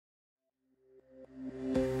My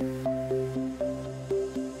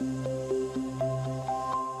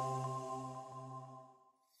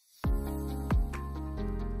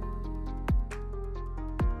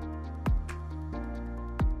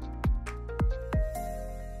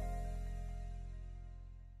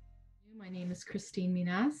name is Christine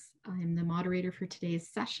Minas. I'm the moderator for today's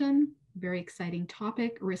session. Very exciting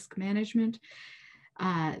topic, risk management,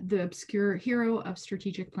 the obscure hero of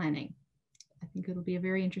strategic planning. I think it'll be a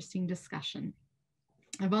very interesting discussion.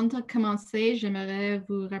 Avant de commencer, j'aimerais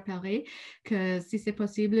vous rappeler que si c'est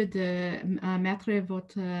possible de mettre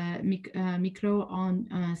votre micro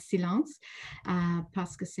en silence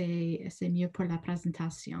parce que c'est mieux pour la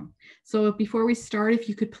présentation. So before we start, if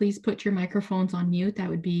you could please put your microphones on mute, that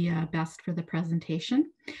would be best for the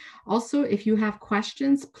presentation. Also, if you have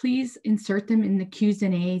questions, please insert them in the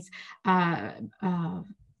Q&As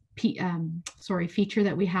feature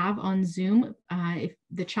that we have on Zoom. If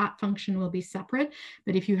the chat function will be separate,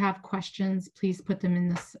 but if you have questions, please put them in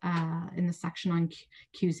this in the section on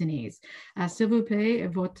Q&As. S'il vous plaît,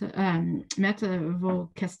 mettre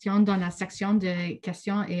vos questions dans la section de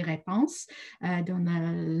questions et réponses dans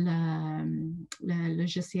le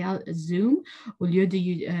logiciel Zoom au lieu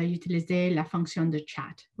d'utiliser la fonction de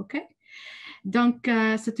chat. OK? Donc,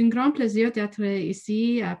 c'est un grand plaisir d'être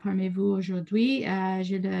ici parmi vous aujourd'hui.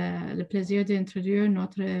 J'ai le plaisir d'introduire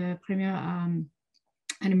notre premier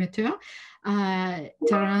animateur,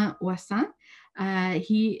 Taran Wassan.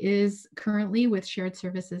 He is currently with Shared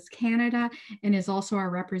Services Canada and is also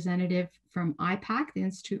our representative from IPAC, the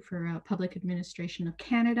Institute for Public Administration of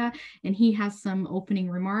Canada, and he has some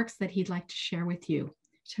opening remarks that he'd like to share with you.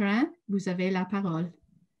 Taran, vous avez la parole.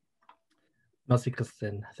 Merci,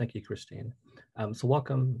 Christine. Thank you, Christine. So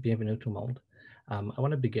welcome, bienvenue tout le monde. I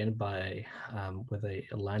want to begin by with a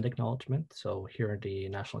land acknowledgement. So here in the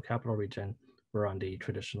National Capital Region, we're on the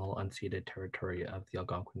traditional unceded territory of the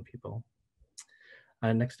Algonquin people.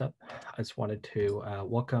 Next up, I just wanted to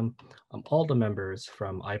welcome all the members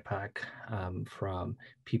from IPAC, from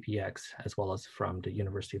PPX, as well as from the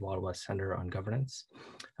University of Ottawa Center on Governance.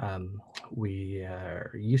 We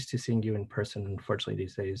are used to seeing you in person. Unfortunately,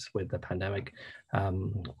 these days with the pandemic,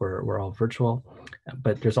 we're all virtual,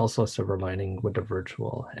 but there's also a silver lining with the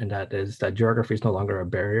virtual, and that is that geography is no longer a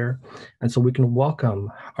barrier. And so we can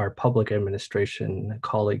welcome our public administration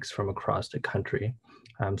colleagues from across the country.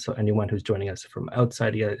 So anyone who's joining us from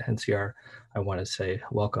outside the NCR, I want to say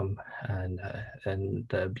welcome and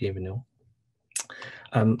bienvenue.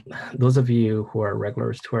 Those of you who are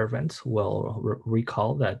regulars to our events will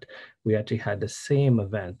recall that we actually had the same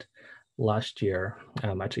event last year,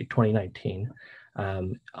 actually 2019,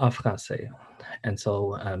 en français. And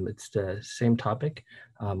so it's the same topic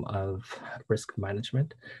of risk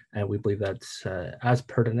management, and we believe that's as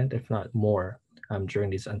pertinent, if not more, during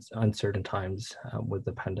these uncertain times with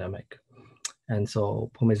the pandemic. And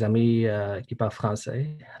so, pour mes amis qui parlent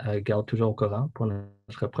français, garde toujours au courant pour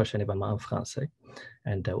notre prochain événement en français.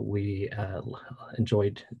 And we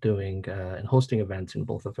enjoyed doing and hosting events in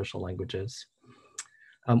both official languages.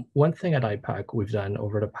 One thing at IPAC we've done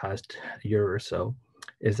over the past year or so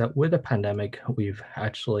is that with the pandemic, we've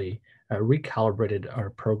actually recalibrated our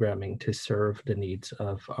programming to serve the needs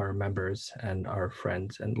of our members and our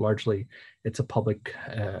friends. And largely, it's a public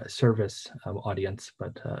service audience,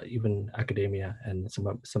 but even academia and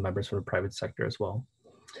some members from the private sector as well.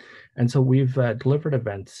 And so we've delivered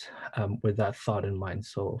events with that thought in mind.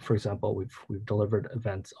 So, for example, we've delivered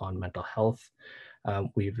events on mental health.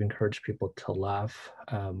 We've encouraged people to laugh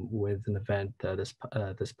with an event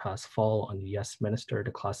this past fall on Yes Minister,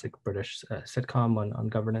 the classic British sitcom on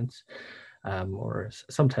governance, or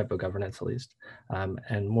some type of governance at least.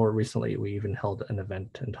 And more recently, we even held an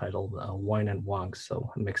event entitled Wine and Wonks, so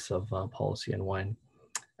a mix of policy and wine.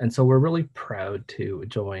 And so we're really proud to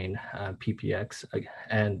join PPX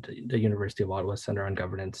and the University of Ottawa Center on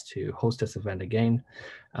Governance to host this event again,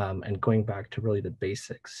 and going back to really the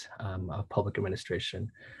basics of public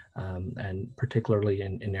administration, and particularly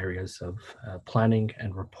in areas of planning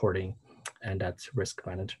and reporting, and that's risk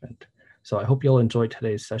management. So I hope you'll enjoy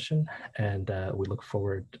today's session, and we look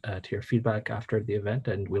forward to your feedback after the event,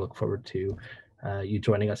 and we look forward to you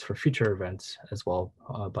joining us for future events as well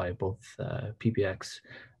by both PPX,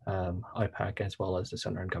 IPAC, as well as the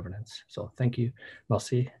Center on Governance. So thank you.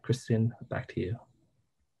 Merci. Christine, back to you.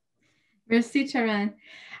 Merci, Taran.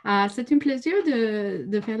 C'est un plaisir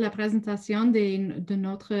de faire la présentation de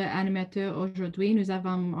notre animateur aujourd'hui. Nous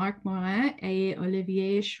avons Marc Morin et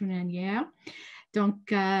Olivier Chounanière. Donc,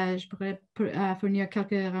 je pourrais fournir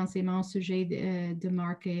quelques renseignements au sujet de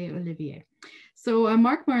Marc et Olivier. So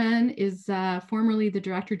Marc Morin is formerly the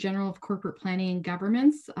Director General of Corporate Planning and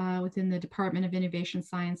Governance within the Department of Innovation,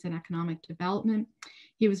 Science and Economic Development.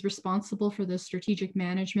 He was responsible for the strategic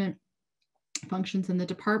management functions in the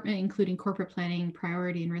department, including corporate planning,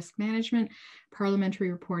 priority and risk management,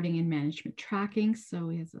 parliamentary reporting, and management tracking. So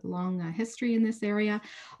he has a long history in this area.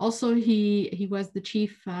 Also, he was the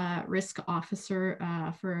chief risk officer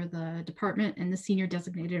for the department and the senior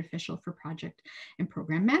designated official for project and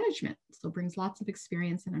program management. So brings lots of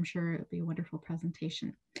experience, and I'm sure it'll be a wonderful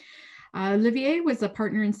presentation. Olivier was a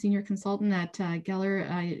partner and senior consultant at Geller,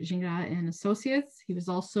 Gingras and Associates. He was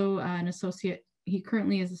also an associate. He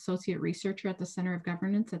currently is associate researcher at the Center of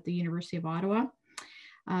Governance at the University of Ottawa.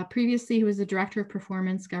 Previously, he was the Director of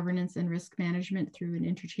Performance, Governance, and Risk Management through an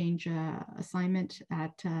interchange assignment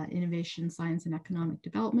at Innovation, Science, and Economic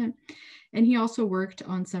Development. And he also worked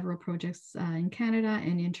on several projects in Canada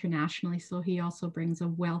and internationally, so he also brings a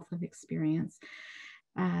wealth of experience.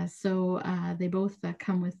 They both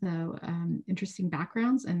come with interesting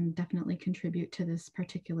backgrounds and definitely contribute to this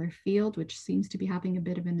particular field, which seems to be having a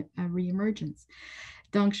bit of a re-emergence.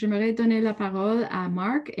 Donc, j'aimerais donner la parole à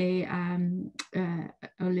Marc et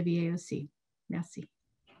Olivier aussi. Merci.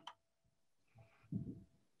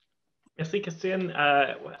 Merci, Christine.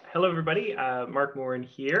 Hello, everybody. Marc Morin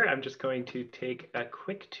here. I'm just going to take a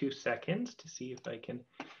quick 2 seconds to see if I can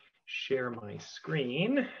share my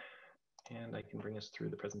screen. And I can bring us through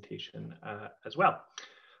the presentation as well.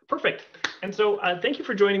 Perfect. And so thank you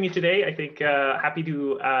for joining me today. I think happy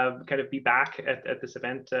to kind of be back at this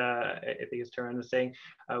event. I think as Taran was saying,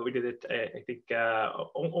 we did it, I think,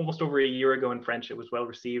 almost over a year ago in French. It was well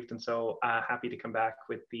received. And so happy to come back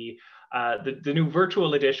with the new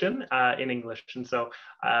virtual edition in English. And so,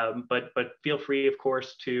 but feel free, of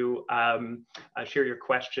course, to share your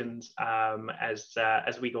questions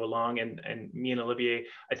as we go along. And me and Olivier,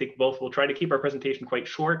 I think both will try to keep our presentation quite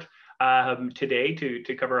short today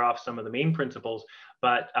to cover off some of the main principles,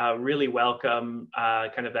 but really welcome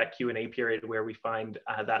kind of that Q&A period where we find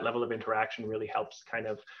that level of interaction really helps kind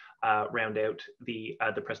of round out the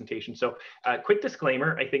presentation. So quick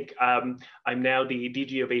disclaimer, I think I'm now the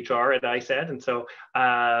DG of HR at ISED, and so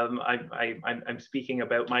I'm speaking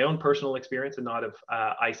about my own personal experience and not of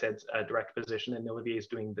ISED's direct position, and Olivier is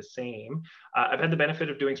doing the same. I've had the benefit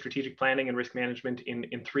of doing strategic planning and risk management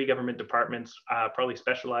in 3 government departments, probably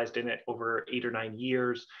specialized in it over 8 or 9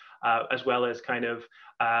 years, as well as kind of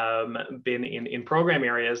been in program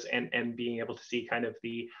areas and being able to see kind of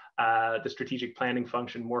the strategic planning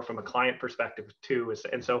function more from a client perspective too.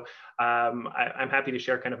 And so I'm happy to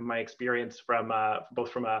share kind of my experience from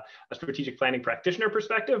both from a strategic planning practitioner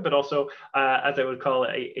perspective, but also as I would call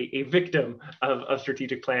a victim of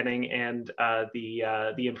strategic planning and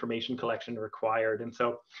the information collection required. And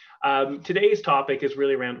so today's topic is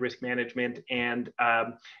really around risk management and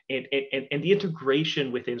the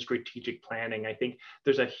integration within strategic planning. I think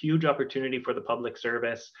there's a huge opportunity for the public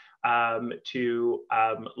service to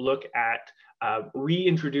look at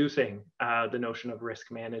reintroducing the notion of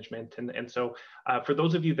risk management. And so for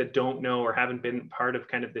those of you that don't know or haven't been part of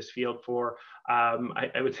kind of this field for,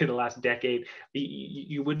 I would say the last decade,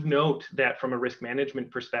 you would note that from a risk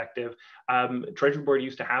management perspective, Treasury Board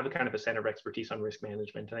used to have a kind of a center of expertise on risk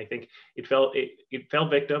management. And I think it fell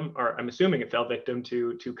victim, or I'm assuming it fell victim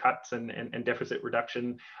to cuts and deficit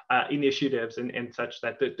reduction initiatives and such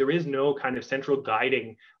that there is no kind of central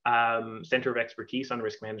guiding center of expertise on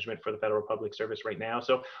risk management for the federal public service right now.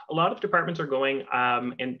 So a lot of departments are going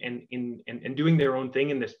and doing their own thing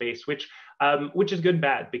in this space, which is good and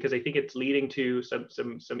bad, because I think it's leading to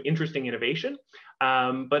some interesting innovation,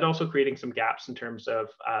 but also creating some gaps in terms of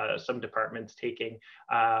some departments taking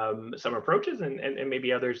some approaches and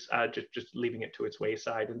maybe others just leaving it to its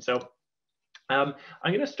wayside. And so I'm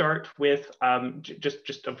going to start with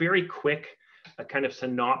just a very quick kind of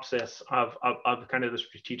synopsis of kind of the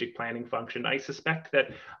strategic planning function. I suspect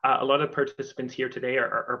that a lot of participants here today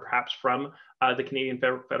are perhaps from the Canadian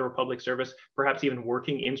Federal Public Service, perhaps even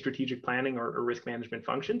working in strategic planning or risk management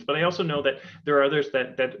functions. But I also know that there are others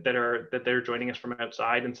that are joining us from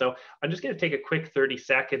outside. And so I'm just going to take a quick 30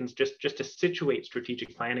 seconds just to situate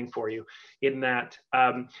strategic planning for you, in that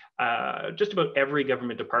just about every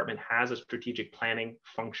government department has a strategic planning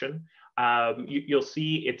function. You'll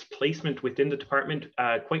see its placement within the department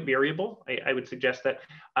quite variable. I would suggest that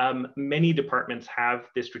many departments have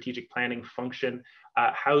this strategic planning function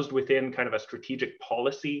housed within kind of a strategic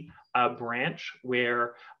policy branch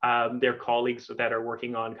where their colleagues that are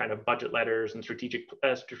working on kind of budget letters and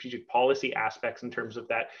strategic policy aspects in terms of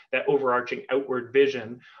that overarching outward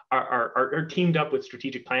vision are teamed up with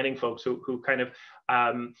strategic planning folks who kind of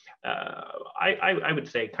I would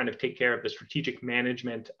say kind of take care of the strategic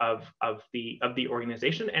management of the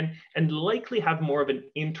organization and likely have more of an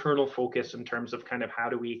internal focus in terms of kind of how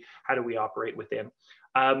do we operate within.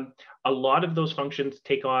 A lot of those functions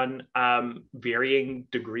take on varying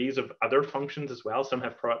degrees of other functions as well. Some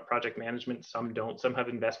have project management, some don't. Some have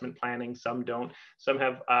investment planning, some don't. Some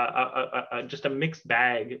have just a mixed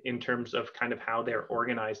bag in terms of kind of how they're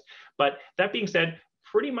organized. But that being said,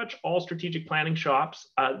 pretty much all strategic planning shops,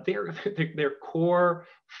 their core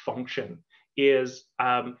function is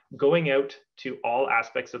going out to all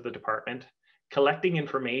aspects of the department, collecting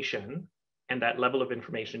information, and that level of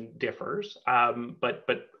information differs,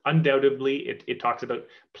 but undoubtedly it talks about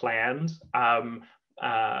plans and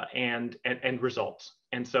results.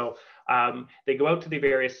 And so they go out to the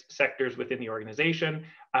various sectors within the organization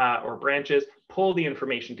or branches, pull the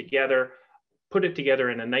information together, put it together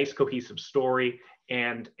in a nice cohesive story,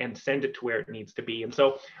 and send it to where it needs to be. And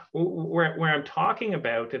so where I'm talking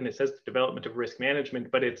about, and it says the development of risk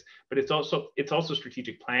management, but it's also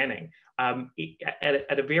strategic planning.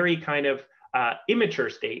 At a very kind of immature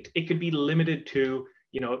state, it could be limited to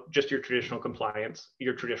just your traditional compliance,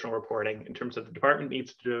 your traditional reporting in terms of the department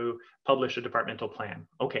needs to publish a departmental plan.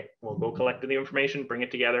 Okay, we'll go collect the information, bring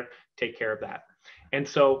it together, take care of that. And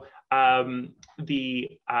so at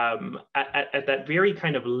that very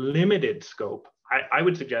kind of limited scope, I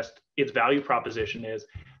would suggest its value proposition is,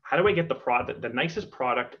 how do I get the nicest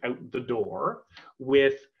product out the door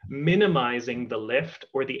with minimizing the lift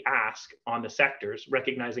or the ask on the sectors,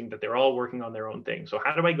 recognizing that they're all working on their own thing. So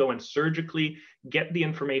how do I go and surgically get the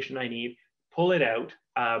information I need, pull it out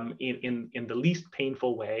in the least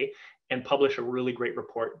painful way, and publish a really great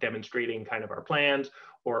report demonstrating kind of our plans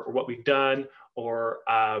or what we've done, or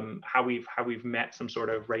how we've met some sort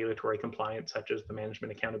of regulatory compliance, such as the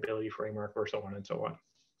management accountability framework, or so on and so on.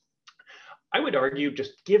 I would argue,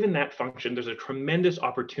 just given that function, there's a tremendous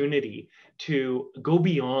opportunity to go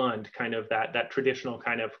beyond kind of that traditional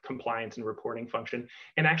kind of compliance and reporting function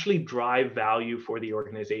and actually drive value for the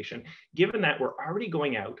organization. Given that we're already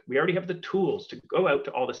going out, we already have the tools to go out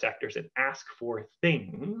to all the sectors and ask for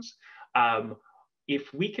things.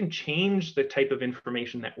 If we can change the type of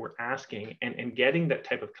information that we're asking and getting that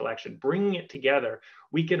type of collection, bringing it together,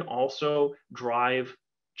 we can also drive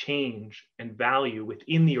change and value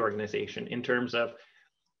within the organization in terms of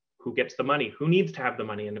who gets the money, who needs to have the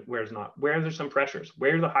money and where's not, where there's some pressures,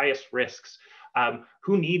 where are the highest risks,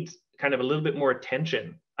 who needs kind of a little bit more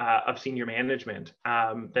attention of senior management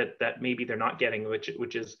that maybe they're not getting,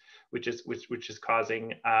 which is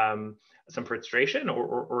causing some frustration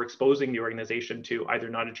or exposing the organization to either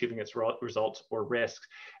not achieving its results or risks.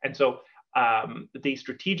 And so the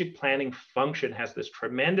strategic planning function has this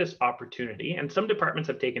tremendous opportunity, and some departments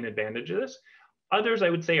have taken advantage of this. Others, I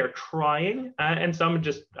would say, are trying, and some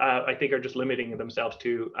just, I think, are just limiting themselves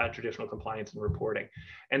to traditional compliance and reporting.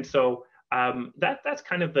 And so that's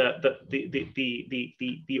kind of the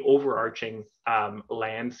overarching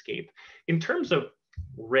landscape. In terms of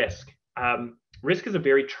risk, risk is a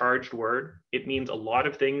very charged word. It means a lot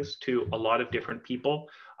of things to a lot of different people.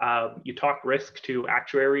 You talk risk to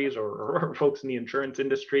actuaries or folks in the insurance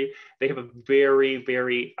industry, they have a very,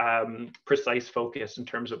 very precise focus in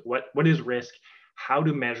terms of what is risk, how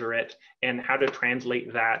to measure it, and how to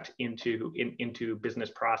translate that into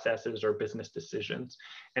business processes or business decisions.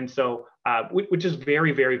 And so, which is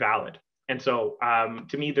very, very valid. And so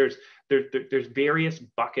to me, there's various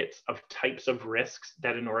buckets of types of risks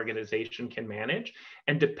that an organization can manage.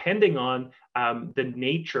 And depending on the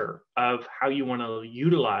nature of how you want to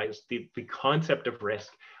utilize the concept of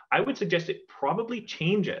risk, I would suggest it probably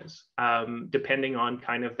changes depending on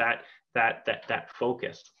kind of that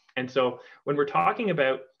focus. And so when we're talking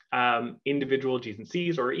about individual G's and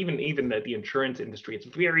C's, or even the insurance industry, it's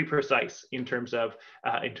very precise in terms of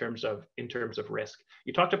risk.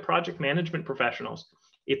 You talk to project management professionals,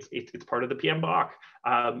 it's part of the PMBOK.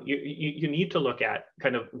 You need to look at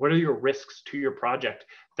kind of what are your risks to your project.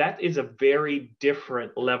 That is a very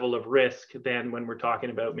different level of risk than when we're talking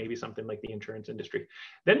about maybe something like the insurance industry.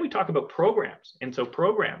 Then we talk about programs. And so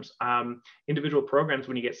programs, individual programs,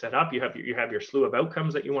 when you get set up, you have your slew of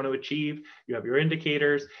outcomes that you want to achieve, you have your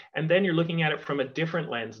indicators, and then you're looking at it from a different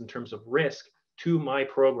lens in terms of risk to my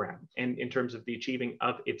program and in terms of the achieving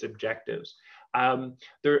of its objectives.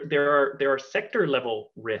 There are sector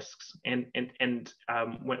level risks, and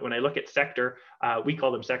when I look at sector, we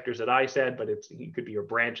call them sectors at ISED, but it could be your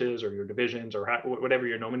branches or your divisions or whatever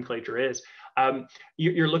your nomenclature is.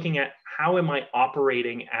 You're looking at how am I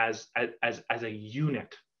operating as a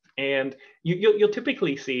unit. And you'll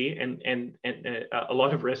typically see and a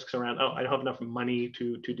lot of risks around, oh, I don't have enough money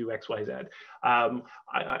to do X, Y, Z.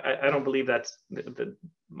 I don't believe that's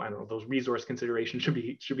I don't know, those resource considerations should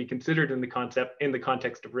be considered in the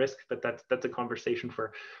context of risk, but that's a conversation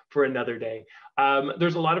for another day.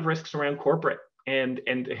 There's a lot of risks around corporate. And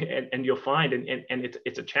you'll find, and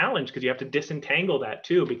it's a challenge because you have to disentangle that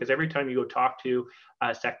too, because every time you go talk to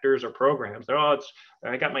sectors or programs, they're, oh,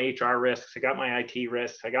 I got my HR risks, I got my IT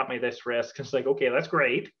risks, I got my this risk. It's like, okay, that's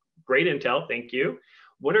great intel, thank you.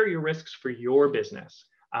 What are your risks for your business?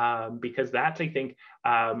 Because that's, I think,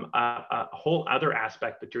 a whole other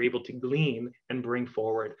aspect that you're able to glean and bring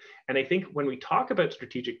forward. And I think when we talk about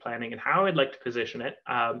strategic planning and how I'd like to position it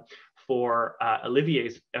for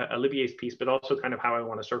Olivier's piece, but also kind of how I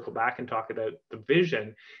want to circle back and talk about the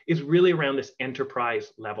vision, is really around this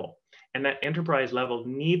enterprise level. And that enterprise level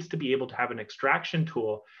needs to be able to have an extraction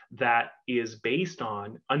tool that is based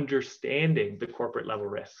on understanding the corporate level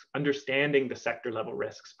risks, understanding the sector level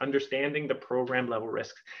risks, understanding the program level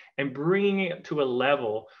risks, and bringing it to a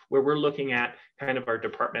level where we're looking at kind of our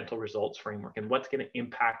departmental results framework and what's going to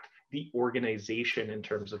impact the organization in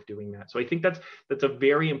terms of doing that. So I think that's a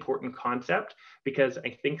very important concept, because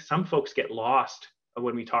I think some folks get lost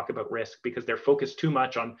when we talk about risk because they're focused too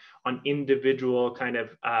much on individual kind of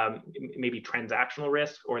maybe transactional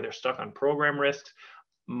risk, or they're stuck on program risks.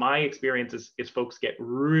 My experience is folks get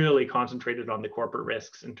really concentrated on the corporate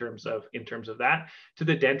risks in terms of that, to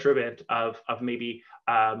the detriment of maybe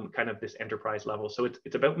kind of this enterprise level. So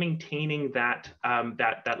it's about maintaining that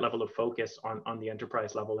that level of focus on the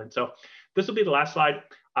enterprise level. And so this will be the last slide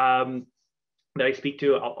that I speak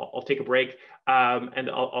to. I'll take a break and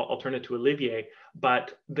I'll turn it to Olivier.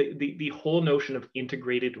 But the whole notion of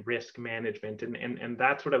integrated risk management, and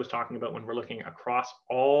that's what I was talking about when we're looking across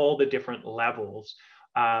all the different levels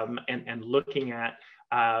and looking at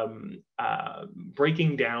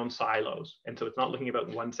breaking down silos. And so it's not looking about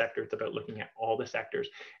one sector, it's about looking at all the sectors.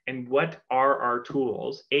 And what are our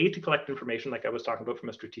tools, to collect information, like I was talking about from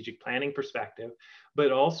a strategic planning perspective,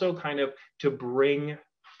 but also kind of to bring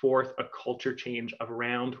forth a culture change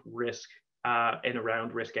around risk and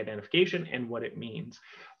around risk identification and what it means.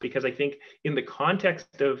 Because I think in the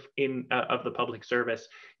context of the public service,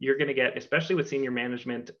 you're going to get, especially with senior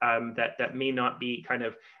management, that may not be kind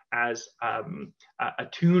of as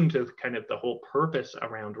attuned to kind of the whole purpose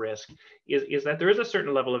around risk, is that there is a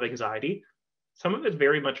certain level of anxiety. Some of it's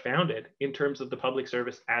very much founded in terms of the public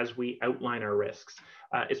service as we outline our risks,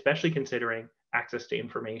 especially considering access to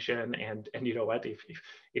information. And you know what, if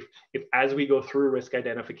as we go through risk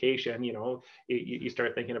identification, you know, you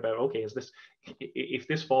start thinking about, okay, if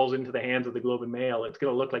this falls into the hands of the Globe and Mail, it's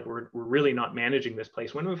going to look like we're really not managing this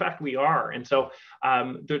place, when in fact we are. And so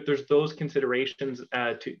there's those considerations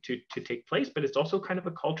to take place, but it's also kind of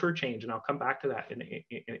a culture change, and I'll come back to that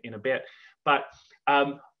in a bit. But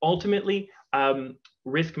ultimately,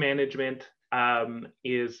 risk management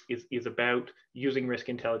is about using risk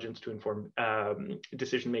intelligence to inform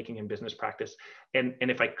decision making and business practice. And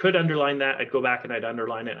if I could underline that, I'd go back and I'd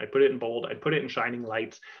underline it. I'd put it in bold. I'd put it in shining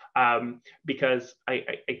lights, because I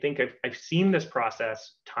think I've seen this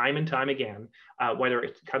process time and time again, whether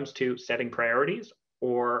it comes to setting priorities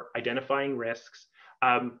or identifying risks,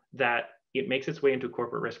 that it makes its way into a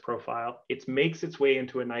corporate risk profile. It makes its way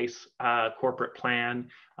into a nice corporate plan.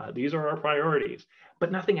 These are our priorities,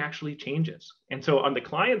 but nothing actually changes. And so on the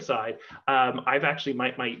client side, I've actually,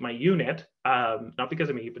 my unit, not because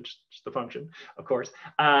of me, but just the function, of course,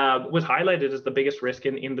 was highlighted as the biggest risk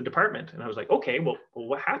in the department. And I was like, okay, well,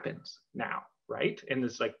 what happens now, right? And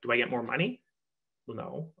it's like, do I get more money? Well,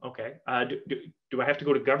 no. Okay. Do I have to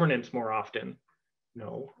go to governance more often?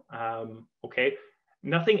 No. Okay.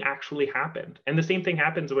 Nothing actually happened. And the same thing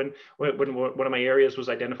happens when one of my areas was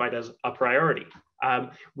identified as a priority.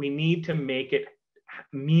 We need to make it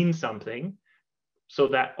mean something so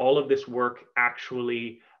that all of this work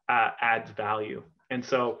actually adds value. And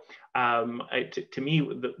so to me,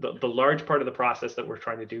 the large part of the process that we're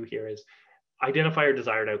trying to do here is identify our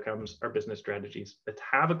desired outcomes, our business strategies. Let's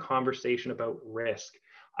have a conversation about risk,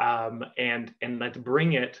 and let's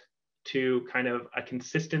bring it to kind of a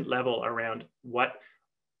consistent level around what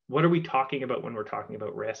what are we talking about when we're talking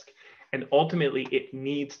about risk? And ultimately, it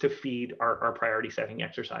needs to feed our priority setting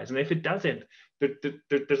exercise. And if it doesn't,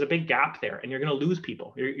 there's a big gap there, and you're going to lose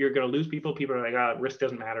people. You're going to lose people. People are like, oh, risk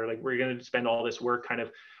doesn't matter. Like, we're going to spend all this work kind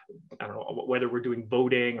of, I don't know, whether we're doing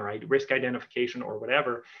voting or risk identification or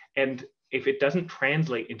whatever. And if it doesn't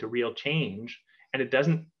translate into real change, and it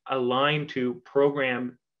doesn't align to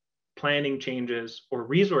program planning changes or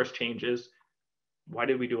resource changes, why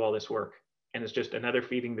did we do all this work? And it's just another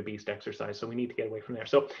feeding the beast exercise. So we need to get away from there.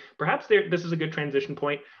 So perhaps this is a good transition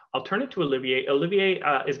point. I'll turn it to Olivier. Olivier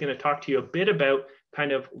is going to talk to you a bit about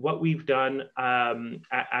kind of what we've done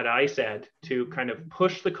at ISED to kind of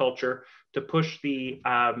push the culture, to push the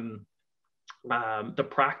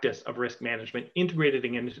practice of risk management, integrated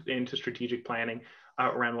into strategic planning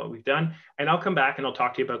around what we've done. And I'll come back and I'll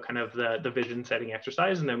talk to you about kind of the vision setting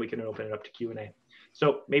exercise, and then we can open it up to Q&A.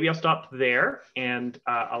 So maybe I'll stop there, and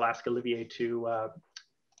I'll ask Olivier to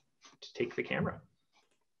take the camera.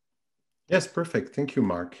 Yes, perfect. Thank you,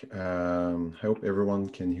 Mark. I hope everyone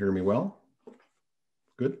can hear me well.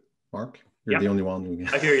 Good, Mark? You're the only one who...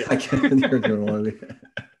 I hear you. I can hear the only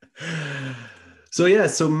one. So yeah,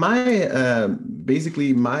 so my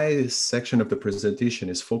basically my section of the presentation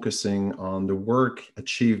is focusing on the work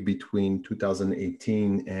achieved between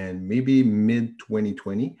 2018 and maybe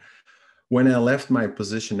mid-2020, when I left my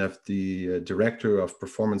position of the Director of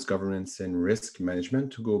Performance Governance and Risk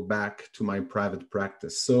Management to go back to my private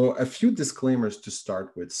practice. So a few disclaimers to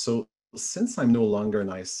start with. So since I'm no longer an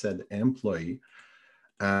ISED employee,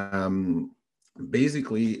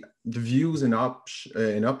 basically the views and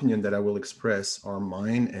opinion that I will express are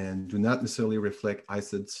mine and do not necessarily reflect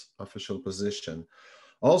ISED's official position.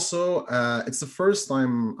 Also, it's the first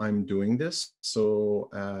time I'm doing this. So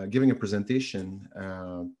giving a presentation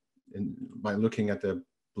by looking at the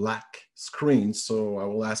black screen, so I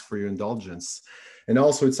will ask for your indulgence. And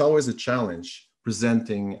also, it's always a challenge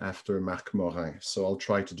presenting after Marc Morin, so I'll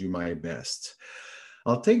try to do my best.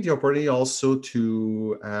 I'll take the opportunity also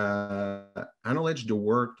to acknowledge the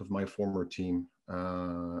work of my former team,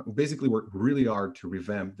 who basically worked really hard to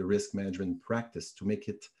revamp the risk management practice to make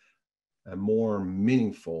it more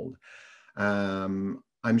meaningful.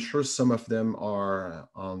 I'm sure some of them are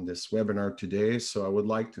on this webinar today, so I would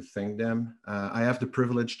like to thank them. I have the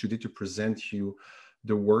privilege today to present you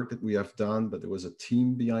the work that we have done, but there was a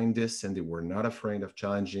team behind this, and they were not afraid of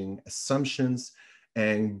challenging assumptions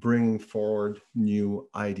and bringing forward new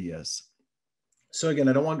ideas. So again,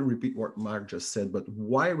 I don't want to repeat what Mark just said, but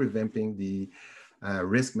why revamping the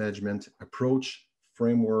risk management approach,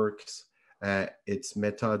 frameworks, its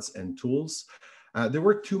methods and tools? There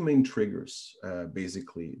were two main triggers,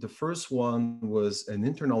 basically. The first one was an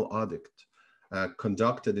internal audit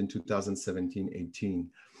conducted in 2017-18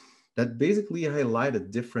 that basically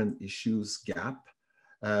highlighted different issues gap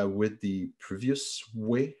with the previous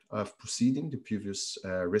way of proceeding, the previous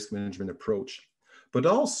risk management approach. But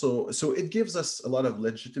also, so it gives us a lot of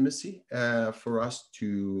legitimacy for us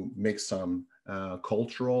to make some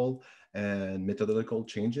cultural and methodological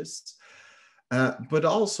changes. But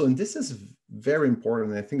also, and this is very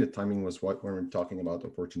important, and I think the timing was what when we're talking about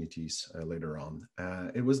opportunities later on.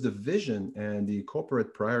 It was the vision and the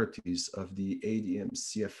corporate priorities of the ADM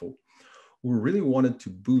CFO, who really wanted to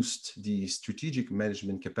boost the strategic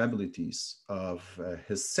management capabilities of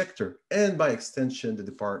his sector and by extension, the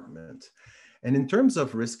department. And in terms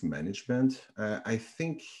of risk management, I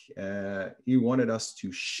think he wanted us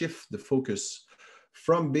to shift the focus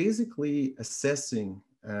from basically assessing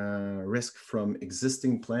risk from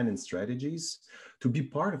existing plan and strategies to be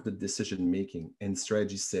part of the decision-making and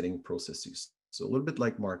strategy setting processes. So a little bit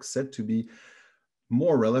like Mark said, to be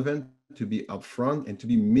more relevant, to be upfront, and to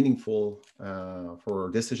be meaningful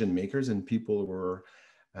for decision makers and people who are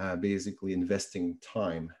basically investing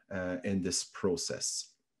time in this process.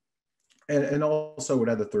 And also would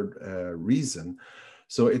add a third reason.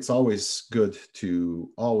 So it's always good to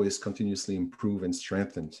always continuously improve and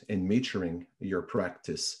strengthen in maturing your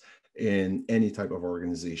practice in any type of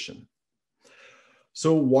organization.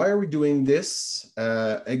 So why are we doing this?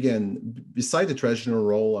 Again, beside the traditional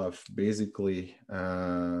role of basically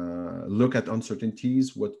look at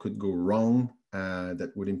uncertainties, what could go wrong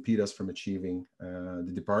that would impede us from achieving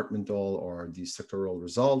the departmental or the sectoral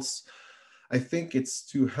results, I think it's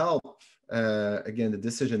to help, again, the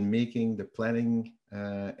decision-making, the planning,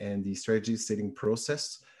 and the strategy setting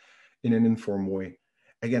process in an informed way.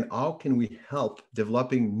 Again, how can we help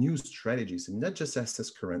developing new strategies and not just assess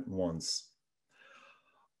current ones?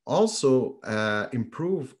 Also,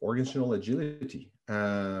 improve organizational agility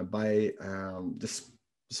by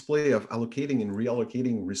display of allocating and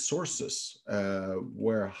reallocating resources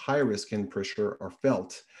where high risk and pressure are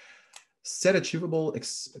felt. Set achievable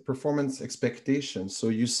performance expectations. So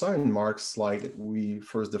you saw in Mark's slide that we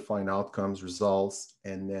first define outcomes, results,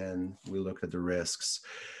 and then we look at the risks.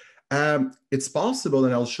 It's possible,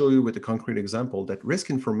 and I'll show you with a concrete example, that risk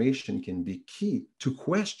information can be key to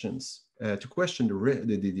questions, to question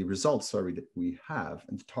the results, that we have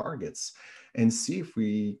and the targets, and see if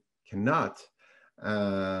we cannot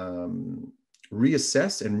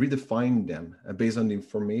reassess and redefine them based on the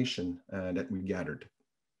information that we gathered.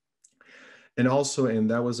 And also,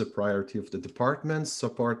 and that was a priority of the department,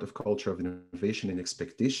 support of culture of innovation and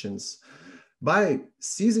expectations. By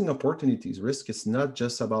seizing opportunities, risk is not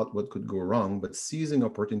just about what could go wrong, but seizing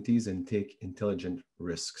opportunities and take intelligent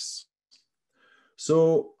risks.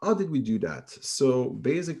 So how did we do that? So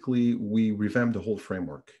basically, we revamped the whole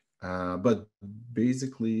framework, but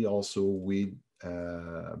basically also we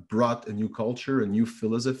brought a new culture, a new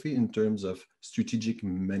philosophy in terms of strategic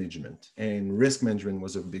management, and risk management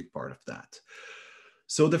was a big part of that.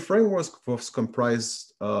 So the framework was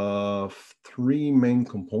comprised of three main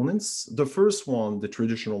components. The first one, the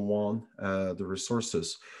traditional one, the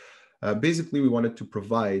resources. Basically, we wanted to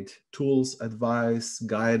provide tools, advice,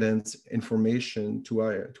 guidance, information to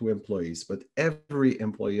employees, but every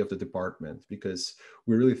employee of the department, because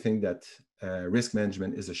we really think that risk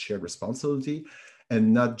management is a shared responsibility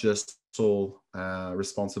and not just sole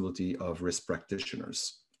responsibility of risk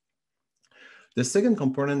practitioners. The second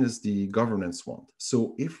component is the governance one.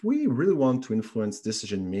 So if we really want to influence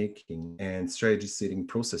decision-making and strategy setting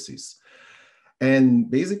processes, and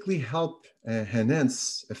basically help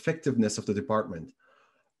enhance effectiveness of the department,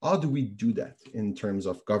 how do we do that in terms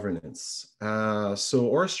of governance? So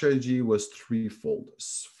our strategy was threefold.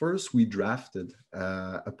 First, we drafted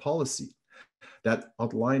a policy that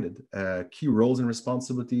outlined key roles and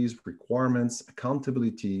responsibilities, requirements,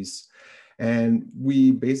 accountabilities, and we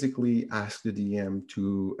basically asked the DM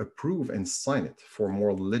to approve and sign it for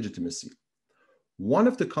more legitimacy. One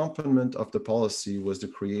of the components of the policy was the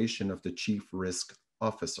creation of the Chief Risk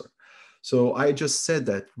Officer. So I just said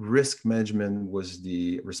that risk management was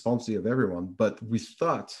the responsibility of everyone, but we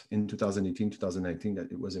thought in 2018, 2019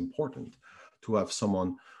 that it was important to have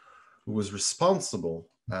someone who was responsible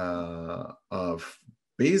of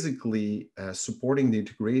basically supporting the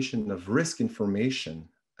integration of risk information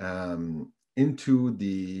into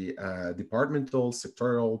the departmental,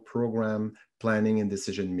 sectoral, program, planning, and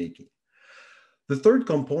decision-making. The third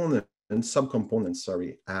component, and subcomponent,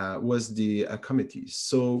 was the committees.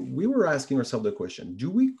 So we were asking ourselves the question, do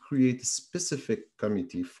we create a specific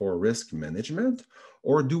committee for risk management,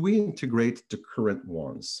 or do we integrate the current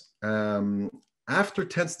ones? After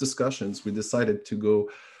tense discussions, we decided to go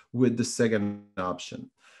with the second option.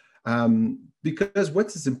 Because what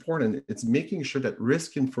is important, it's making sure that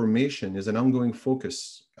risk information is an ongoing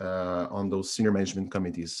focus on those senior management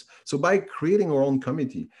committees. So by creating our own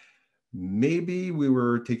committee, maybe we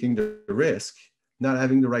were taking the risk, not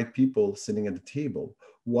having the right people sitting at the table,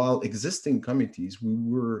 while existing committees,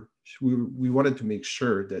 we wanted to make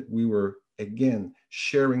sure that we were, again,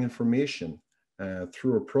 sharing information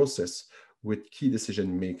through a process with key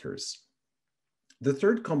decision makers. The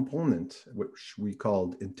third component, which we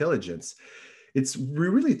called intelligence, we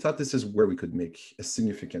really thought this is where we could make a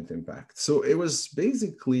significant impact. So it was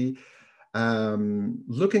basically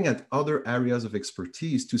looking at other areas of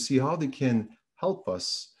expertise to see how they can help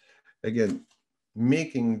us, again,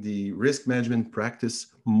 making the risk management practice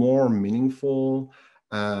more meaningful,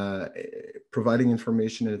 providing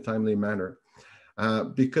information in a timely manner.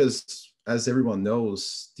 Because as everyone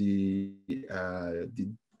knows, the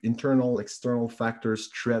internal, external factors,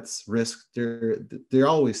 threats, risks, they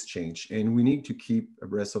always change, and we need to keep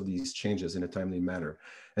abreast of these changes in a timely manner.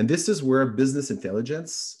 And this is where business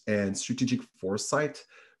intelligence and strategic foresight,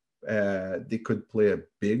 they could play a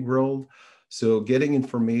big role. So getting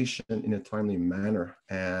information in a timely manner,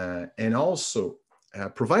 and also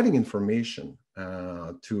providing information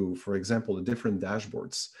to, for example, the different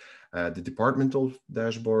dashboards, the departmental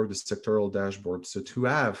dashboard, the sectoral dashboard, so to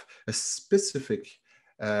have a specific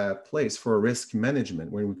place for risk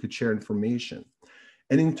management where we could share information.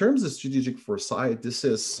 And in terms of strategic foresight, this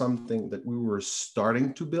is something that we were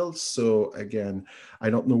starting to build. So again, I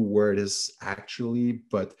don't know where it is actually,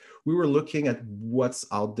 but we were looking at what's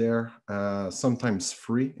out there, sometimes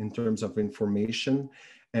free in terms of information.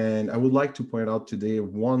 And I would like to point out today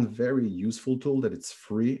one very useful tool that it's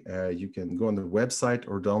free. You can go on the website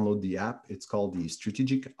or download the app. It's called the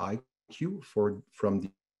Strategic IQ from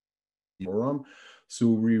the forum. So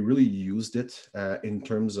we really used it in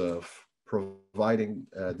terms of providing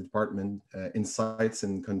the department insights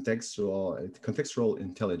and contextual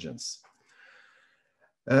intelligence.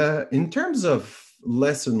 In terms of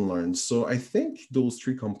lesson learned, so I think those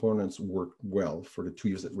three components work well for the 2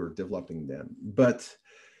 years that we're developing them. But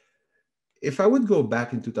if I would go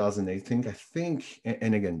back in 2018, I think,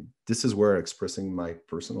 and again, this is where expressing my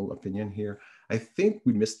personal opinion here, I think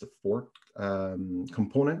we missed the fourth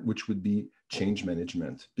component, which would be change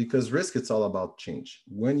management, because risk, it's all about change.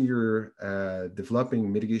 When you're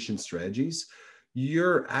developing mitigation strategies,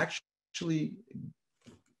 you're actually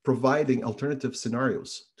providing alternative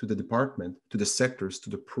scenarios to the department, to the sectors, to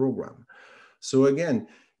the program. So again,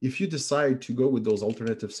 if you decide to go with those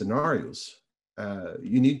alternative scenarios,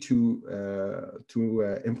 you need to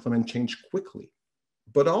implement change quickly.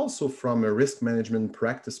 But also from a risk management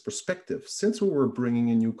practice perspective, since we were bringing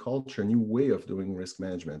a new culture, a new way of doing risk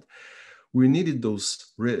management, we needed those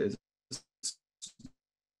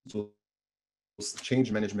change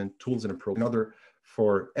management tools and approach in order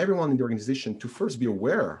for everyone in the organization to first be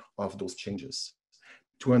aware of those changes,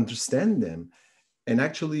 to understand them, and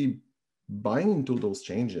actually buy into those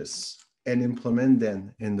changes and implement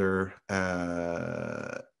them in their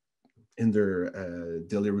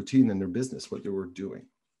daily routine and their business, what they were doing.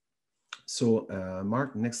 So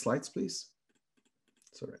Mark, next slides, please.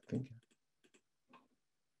 Sorry, thank you.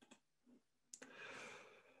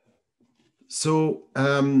 So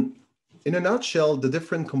in a nutshell, the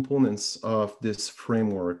different components of this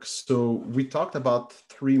framework. So we talked about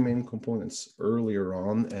three main components earlier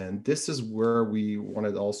on, and this is where we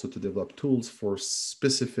wanted also to develop tools for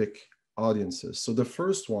specific audiences. So the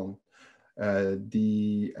first one,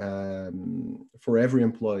 for every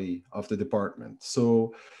employee of the department.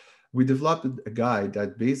 So we developed a guide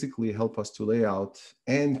that basically helped us to lay out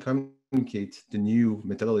and communicate the new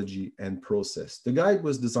methodology and process. The guide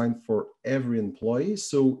was designed for every employee,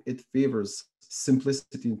 so it favors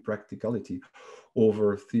simplicity and practicality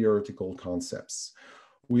over theoretical concepts.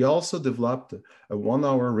 We also developed a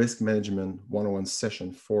 1-hour risk management 101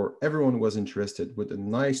 session for everyone who was interested, with a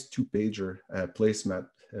nice 2-pager placemat,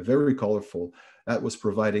 very colorful, that was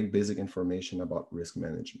providing basic information about risk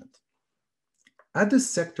management. At the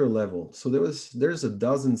sector level, so there's a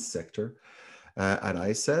dozen sector at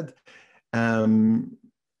ISED.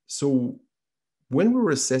 So when we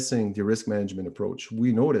were assessing the risk management approach,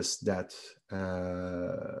 we noticed that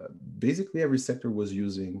basically every sector was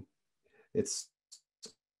using its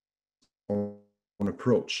own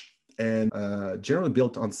approach and generally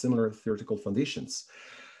built on similar theoretical foundations.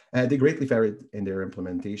 They greatly varied in their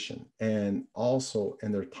implementation and also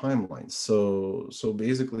in their timelines. So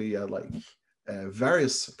basically,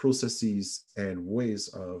 various processes and ways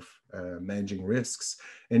of managing risks,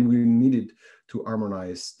 and we needed to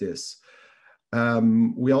harmonize this.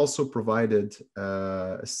 We also provided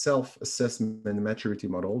a self-assessment maturity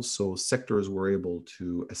model, so sectors were able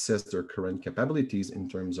to assess their current capabilities in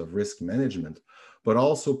terms of risk management, but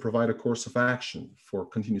also provide a course of action for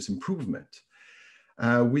continuous improvement.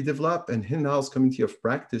 We developed an in-house community of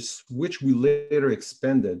practice, which we later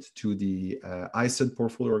expanded to the ISED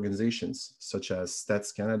portfolio organizations, such as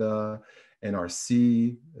Stats Canada,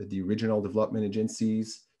 NRC, the regional development agencies,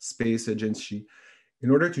 Space Agency, in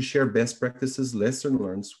order to share best practices, lesson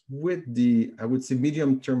learned, with the, I would say,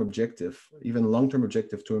 medium-term objective, even long-term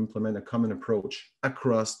objective, to implement a common approach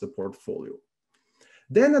across the portfolio.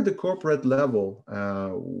 Then at the corporate level,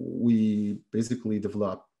 we basically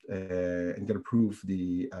developed and got approved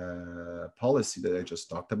the policy that I just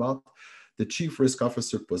talked about, the Chief Risk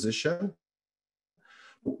Officer position,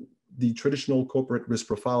 the traditional corporate risk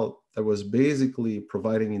profile that was basically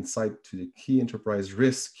providing insight to the key enterprise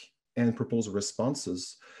risk and proposal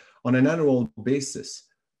responses on an annual basis.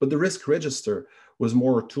 But the risk register was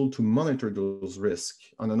more a tool to monitor those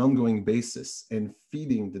risks on an ongoing basis and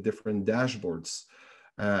feeding the different dashboards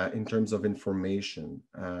in terms of information.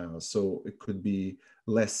 So it could be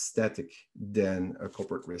less static than a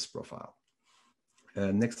corporate risk profile.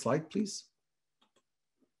 Next slide, please.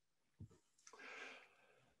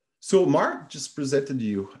 So Mark just presented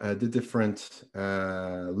you the different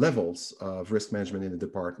levels of risk management in the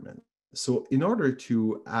department. So in order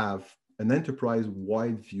to have an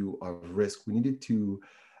enterprise-wide view of risk, we needed to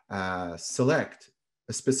select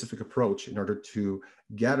a specific approach in order to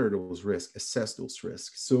gather those risks, assess those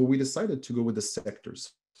risks. So we decided to go with the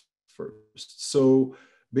sectors first. So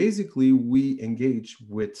basically, we engage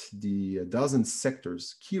with the dozen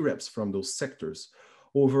sectors, key reps from those sectors,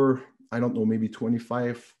 over, I don't know, maybe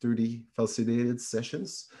 25, 30 facilitated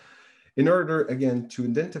sessions, in order, again, to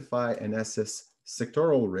identify and assess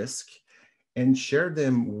sectoral risk and share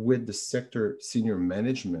them with the sector senior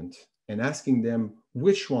management and asking them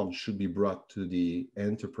which one should be brought to the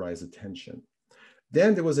enterprise attention.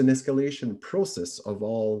 Then there was an escalation process of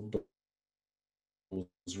all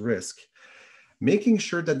those risks, making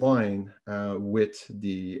sure that line with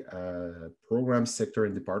the program sector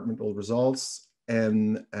and departmental results,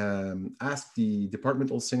 and ask the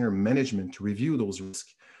departmental senior management to review those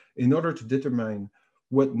risks in order to determine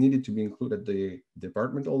what needed to be included at the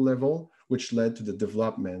departmental level, which led to the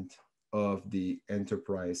development of the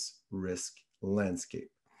enterprise risk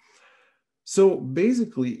landscape. So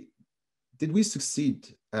basically, did we succeed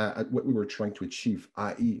at what we were trying to achieve,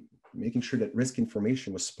 i.e., making sure that risk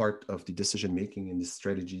information was part of the decision-making in the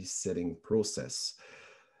strategy setting process?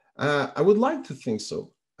 I would like to think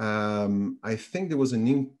so. I think there was an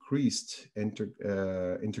increased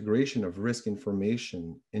integration of risk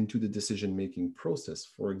information into the decision-making process.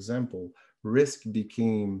 For example, risk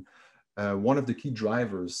became one of the key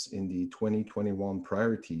drivers in the 2021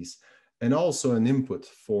 priorities, and also an input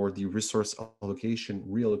for the resource allocation,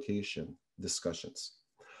 reallocation discussions.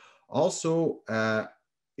 Also,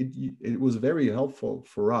 it was very helpful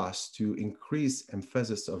for us to increase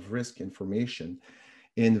emphasis of risk information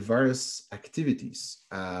in various activities,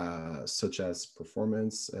 such as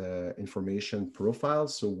performance information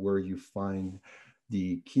profiles, so where you find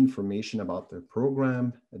the key information about the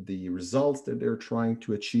program, the results that they're trying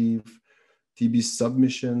to achieve, TB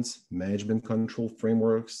submissions, management control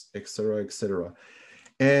frameworks, et cetera, et cetera.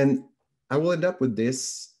 And I will end up with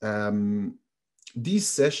this. These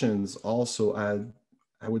sessions also had,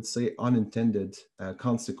 I would say, unintended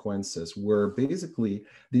consequences, where basically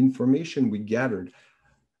the information we gathered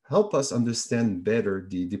help us understand better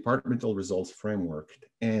the departmental results framework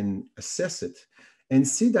and assess it, and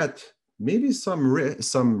see that maybe some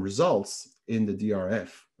results in the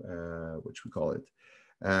DRF, which we call it,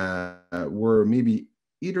 were maybe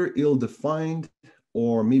either ill-defined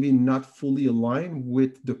or maybe not fully aligned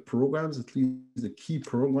with the programs, at least the key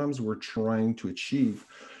programs we're trying to achieve.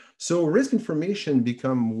 So risk information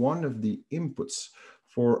become one of the inputs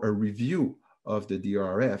for a review of the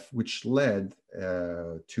DRF, which led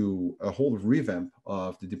to a whole revamp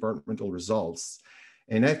of the departmental results.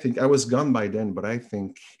 And I think I was gone by then, but I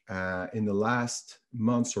think in the last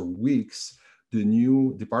months or weeks, the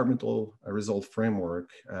new departmental result framework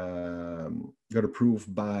got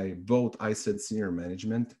approved by both ICED senior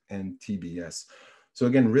management and TBS. So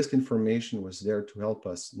again, risk information was there to help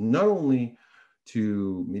us not only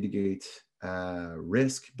to mitigate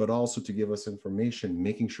risk, but also to give us information,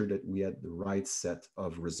 making sure that we had the right set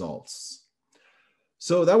of results.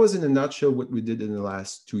 So that was in a nutshell what we did in the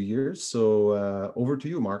last 2 years. So over to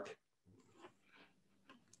you, Mark.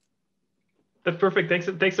 That's perfect.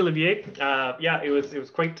 Thanks, Olivier. Yeah, it was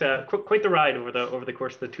quite the ride over the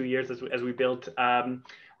course of the 2 years as we built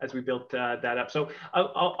that up. So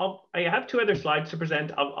I have 2 other slides to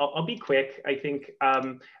present. I'll be quick, I think,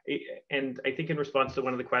 and I think in response to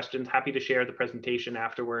one of the questions, happy to share the presentation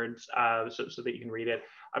afterwards so that you can read it.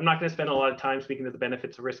 I'm not going to spend a lot of time speaking to the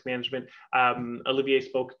benefits of risk management. Olivier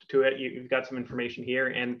spoke to it. You've got some information here,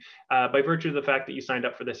 and by virtue of the fact that you signed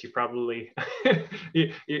up for this, you probably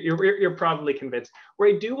you're probably convinced.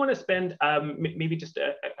 Where I do want to spend maybe just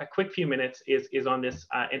a quick few minutes is on this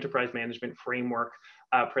enterprise management framework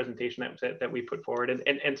presentation that we put forward,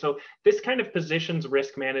 and so this kind of positions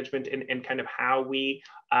risk management and kind of how we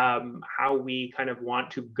kind of want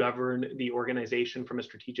to govern the organization from a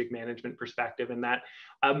strategic management perspective. And that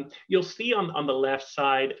you'll see on the left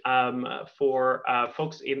side for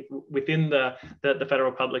folks within the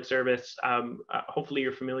federal public service. Hopefully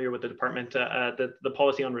you're familiar with the department, the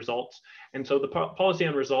policy on results. And so the policy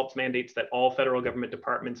on results mandates that all federal government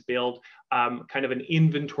departments build kind of an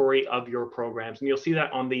inventory of your programs. And you'll see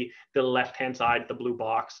that on the left-hand side, the blue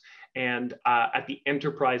box. And at the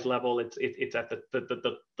enterprise level, it's at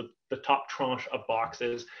the top tranche of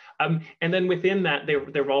boxes. And then within that,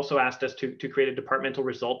 they've also asked us to create a departmental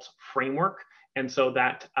results framework. And so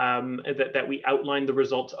that that we outline the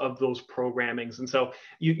results of those programmings. And so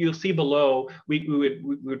you'll see below, we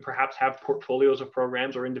would perhaps have portfolios of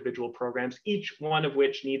programs or individual programs, each one of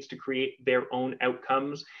which needs to create their own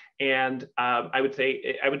outcomes. And I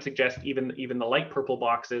would suggest even the light purple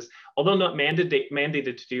boxes, although not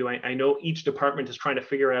mandated to do, I know each department is trying to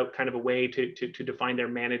figure out kind of a way to define their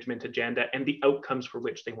management agenda and the outcomes for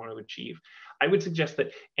which they want to achieve. I would suggest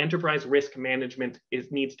that enterprise risk management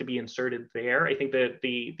needs to be inserted there. I think that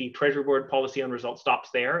the Treasury Board policy on results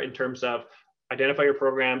stops there in terms of identify your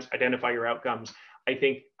programs, identify your outcomes. I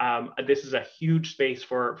think this is a huge space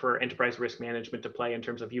for enterprise risk management to play in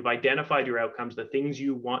terms of you've identified your outcomes, the things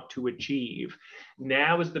you want to achieve.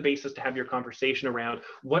 Now is the basis to have your conversation around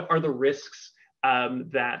what are the risks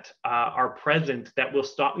that are present that will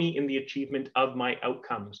stop me in the achievement of my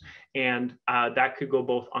outcomes. And that could go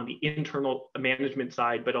both on the internal management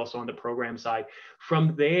side, but also on the program side.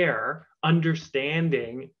 From there,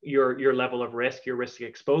 understanding your level of risk, your risk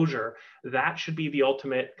exposure, that should be the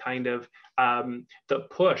ultimate kind of the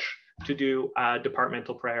push to do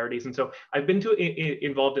departmental priorities. And so I've been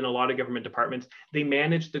involved in a lot of government departments. They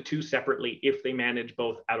manage the two separately, if they manage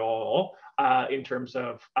both at all, in terms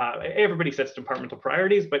of everybody sets departmental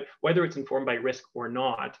priorities, but whether it's informed by risk or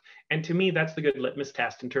not. And to me, that's the good litmus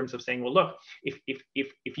test in terms of saying, well, look,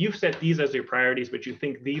 if you've set these as your priorities, but you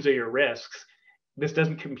think these are your risks, this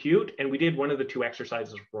doesn't compute, and we did one of the two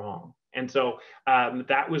exercises wrong. And so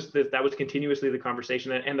that was continuously the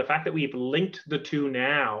conversation, and the fact that we've linked the two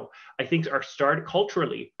now, I think,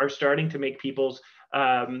 culturally are starting to make people's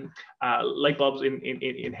light bulbs in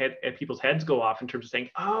people's heads go off in terms of saying,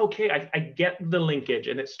 oh, okay, I get the linkage,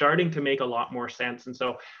 and it's starting to make a lot more sense. And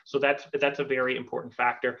so that's a very important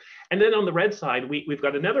factor. And then on the red side, we've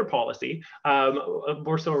got another policy,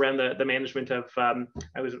 more so around the management of I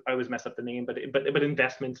always mess up the name, but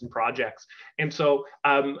investments and projects. And so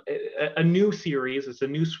a new series, it's a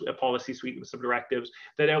new policy suite with some directives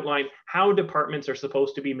that outline how departments are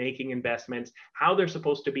supposed to be making investments, how they're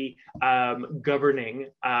supposed to be governing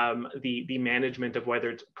the management of whether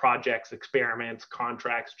it's projects, experiments,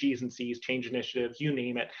 contracts, G's and C's, change initiatives, you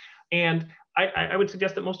name it. And I would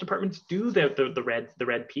suggest that most departments do the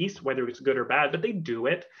red piece, whether it's good or bad, but they do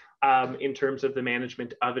it in terms of the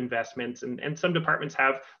management of investments. And some departments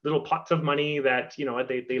have little pots of money that, you know,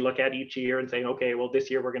 they look at each year and saying, okay, well,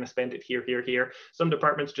 this year we're going to spend it here, here, here. Some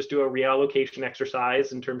departments just do a reallocation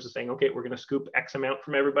exercise in terms of saying, okay, we're going to scoop X amount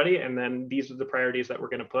from everybody, and then these are the priorities that we're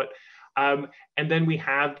going to put. And then we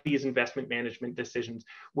have these investment management decisions.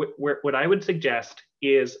 What I would suggest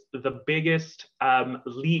is the biggest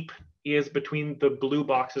leap is between the blue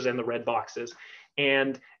boxes and the red boxes.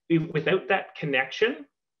 And without that connection,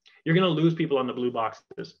 you're going to lose people on the blue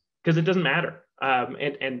boxes because it doesn't matter.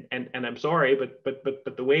 And I'm sorry, but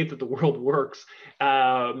the way that the world works,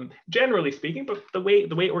 generally speaking, but the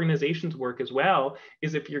way organizations work as well,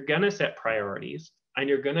 is if you're going to set priorities and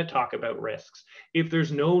you're going to talk about risks, if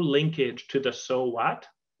there's no linkage to the so what,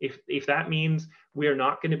 if that means we are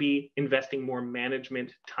not going to be investing more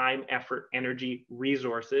management, time, effort, energy,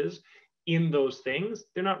 resources in those things,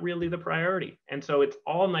 they're not really the priority. And so it's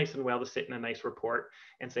all nice and well to sit in a nice report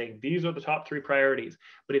and say, these are the top 3 priorities.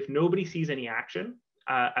 But if nobody sees any action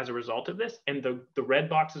as a result of this, and the red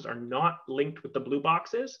boxes are not linked with the blue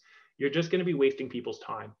boxes, you're just going to be wasting people's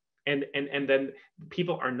time. And then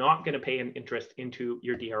people are not going to pay an interest into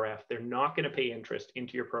your DRF. They're not going to pay interest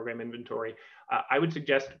into your program inventory. I would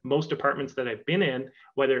suggest most departments that I've been in,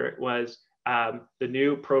 whether it was the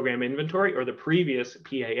new program inventory or the previous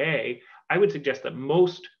PAA, I would suggest that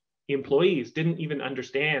most employees didn't even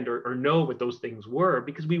understand or know what those things were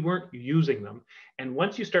because we weren't using them. And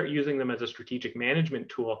once you start using them as a strategic management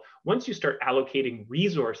tool, once you start allocating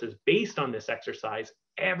resources based on this exercise,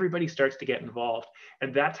 everybody starts to get involved.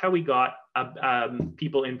 And that's how we got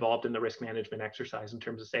people involved in the risk management exercise in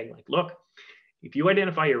terms of saying, like, look, if you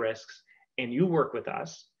identify your risks and you work with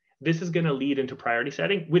us, this is going to lead into priority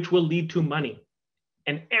setting, which will lead to money.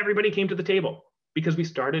 And everybody came to the table because we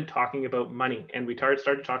started talking about money, and we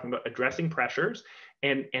started talking about addressing pressures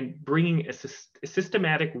and bringing a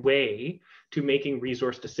systematic way to making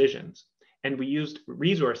resource decisions. And we used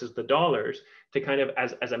resources, the dollars, to kind of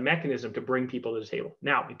as a mechanism to bring people to the table.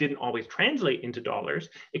 Now, it didn't always translate into dollars.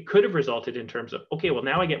 It could have resulted in terms of, okay, well,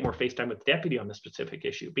 now I get more face time with the deputy on this specific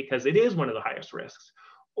issue because it is one of the highest risks.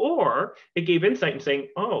 Or it gave insight in saying,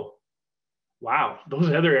 oh, wow, those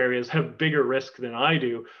other areas have bigger risk than I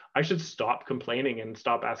do. I should stop complaining and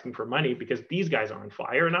stop asking for money because these guys are on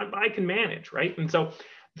fire and I can manage, right? And so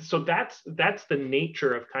that's the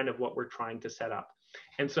nature of kind of what we're trying to set up.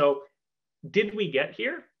 And so did we get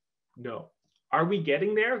here? No. Are we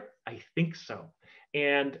getting there? I think so.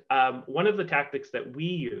 And one of the tactics that we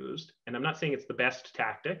used, and I'm not saying it's the best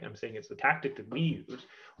tactic, I'm saying it's the tactic that we used,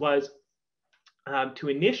 was to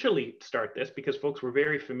initially start this, because folks were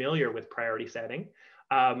very familiar with priority setting,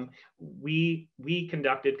 we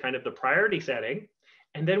conducted kind of the priority setting,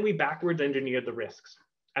 and then we backwards engineered the risks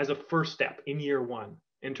as a first step in year 1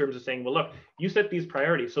 in terms of saying, well, look, you set these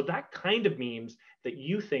priorities. So that kind of means that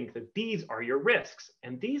you think that these are your risks,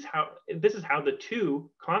 and this is how the two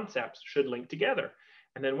concepts should link together.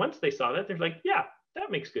 And then once they saw that, they're like, yeah, that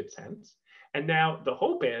makes good sense. And now the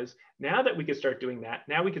hope is, now that we can start doing that,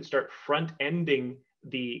 now we can start front-ending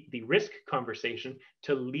the risk conversation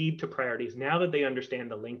to lead to priorities now that they understand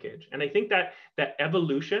the linkage. And I think that that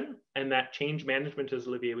evolution and that change management, as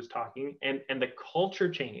Olivier was talking, and the culture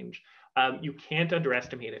change, you can't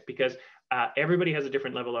underestimate it, because everybody has a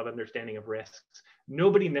different level of understanding of risks.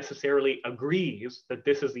 Nobody necessarily agrees that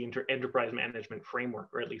this is the enterprise management framework,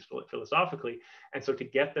 or at least philosophically. And so to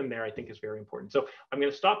get them there, I think is very important. So I'm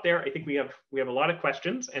going to stop there. I think we have a lot of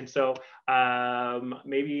questions. And so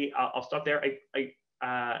maybe I'll stop there.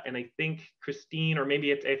 And I think Christine, or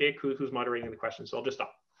maybe it's Eric who's moderating the questions. So I'll just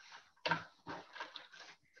stop.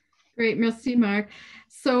 Great, merci, Marc.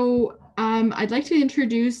 So I'd like to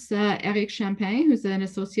introduce Eric Champagne, who's an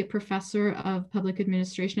associate professor of public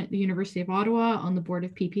administration at the University of Ottawa, on the board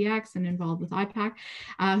of PPX and involved with IPAC,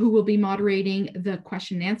 who will be moderating the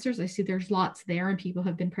question and answers. I see there's lots there and people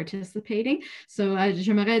have been participating. So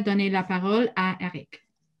j'aimerais donner la parole à Eric.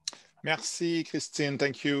 Merci, Christine.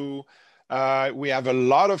 Thank you. We have a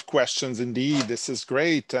lot of questions indeed. This is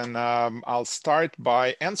great. And I'll start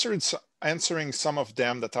by answering some of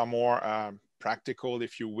them that are more practical,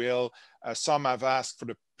 if you will. Some have asked for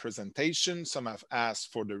the presentation, some have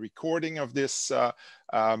asked for the recording of this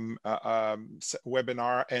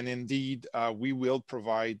webinar, and indeed we will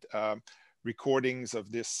provide recordings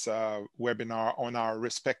of this webinar on our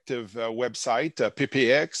respective website,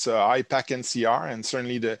 PPX, IPAC NCR, and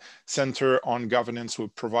certainly the Center on Governance will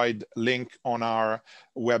provide link on our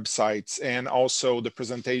websites, and also the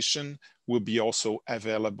presentation will be also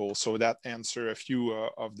available. So that answer a few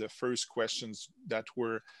of the first questions that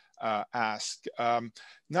were asked.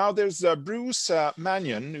 Now there's Bruce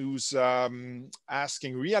Mannion, who's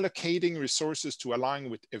asking, reallocating resources to align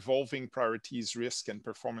with evolving priorities, risk and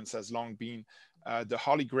performance has long been the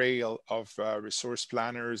holy grail of resource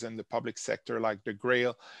planners and the public sector. Like the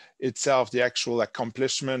grail itself, the actual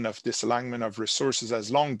accomplishment of this alignment of resources has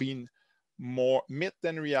long been more myth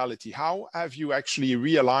than reality. How have you actually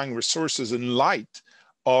realigned resources in light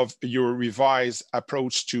of your revised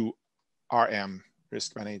approach to RM,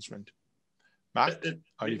 risk management? Marc,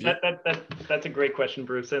 that's a great question,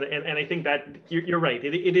 Bruce. And I think that you're right.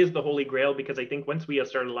 It is the holy grail, because I think once we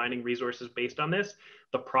start aligning resources based on this,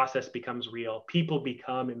 the process becomes real. People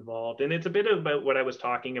become involved. And it's a bit about what I was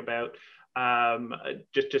talking about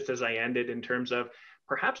just as I ended, in terms of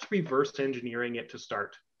perhaps reverse engineering it to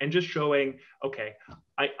start and just showing, okay,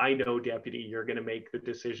 I know, Deputy, you're going to make the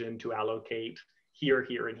decision to allocate here,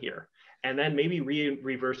 here, and here. And then maybe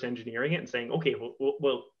reverse engineering it and saying, okay,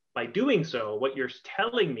 well, by doing so, what you're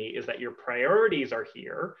telling me is that your priorities are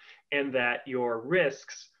here and that your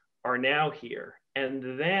risks are now here.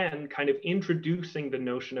 And then kind of introducing the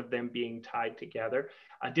notion of them being tied together.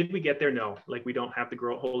 Did we get there? No, like we don't have the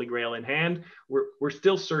holy grail in hand. We're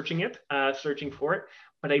still searching for it,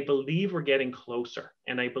 but I believe we're getting closer.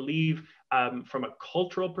 And I believe from a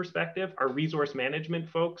cultural perspective, our resource management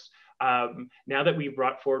folks, now that we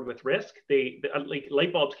brought forward with risk, like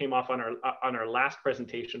light bulbs came off on our last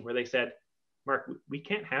presentation, where they said, Marc, we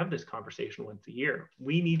can't have this conversation once a year.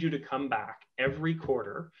 We need you to come back every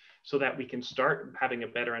quarter so that we can start having a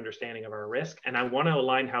better understanding of our risk. And I want to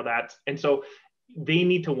align how that's, and so they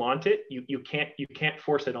need to want it. You can't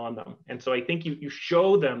force it on them. And so I think you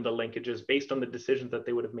show them the linkages based on the decisions that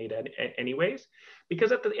they would have made anyways,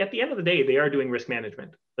 because at the end of the day, they are doing risk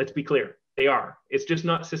management. Let's be clear, they are. It's just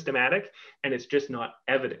not systematic and it's just not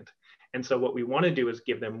evident. And so what we want to do is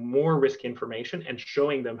give them more risk information and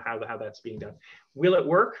showing them how that's being done. Will it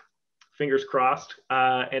work? Fingers crossed.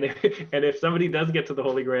 And if somebody does get to the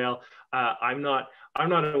Holy Grail, I'm not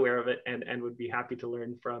aware of it, and would be happy to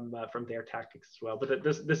learn from their tactics as well. But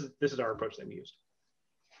this is our approach that we used.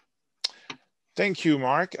 Thank you,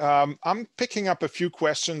 Marc. I'm picking up a few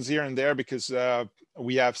questions here and there because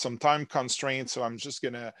we have some time constraints. So I'm just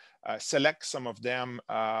going to select some of them,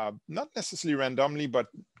 not necessarily randomly, but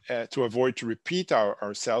to avoid to repeat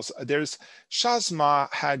ourselves. There's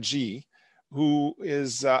Shazma Haji, who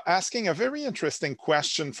is asking a very interesting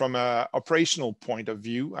question from an operational point of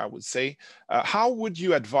view, I would say. How would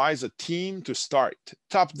you advise a team to start?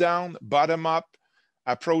 Top down, bottom up,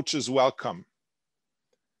 approach is welcome.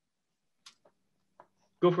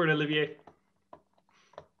 Go for it, Olivier.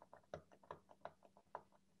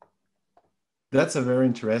 That's a very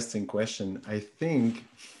interesting question. I think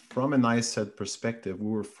from an ISET perspective,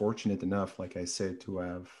 we were fortunate enough, like I said, to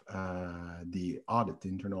have the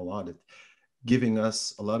internal audit, giving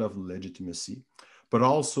us a lot of legitimacy, but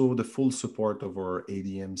also the full support of our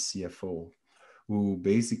ADM CFO, who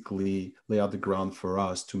basically lay out the ground for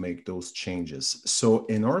us to make those changes. So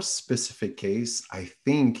in our specific case, I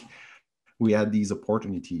think we had these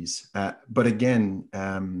opportunities. But again,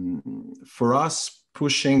 for us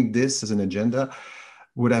pushing this as an agenda,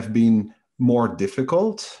 would have been more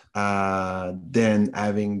difficult than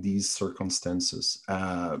having these circumstances.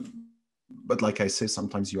 But like I say,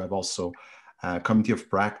 sometimes you have also a community of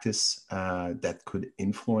practice that could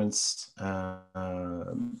influence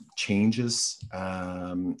changes.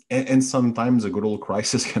 And sometimes a good old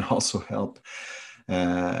crisis can also help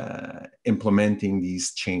implementing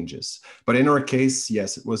these changes. But in our case,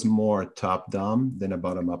 yes, it was more top-down than a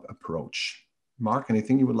bottom-up approach. Mark,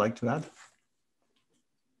 anything you would like to add?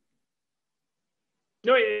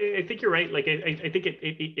 No, I think you're right. Like I think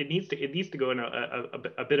it needs to go in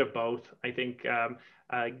a bit of both. I think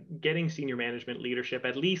getting senior management leadership,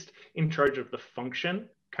 at least in charge of the function,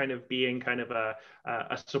 kind of being kind of a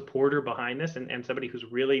supporter behind this, and somebody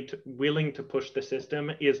who's really willing to push the system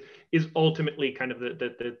is ultimately kind of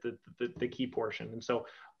the key portion. And so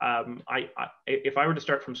if I were to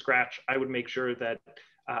start from scratch, I would make sure that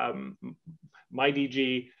my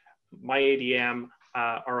DG, my ADM,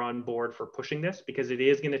 are on board for pushing this, because it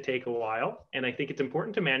is going to take a while. And I think it's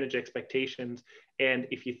important to manage expectations. And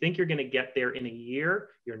if you think you're going to get there in a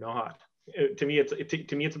year, you're not. To me,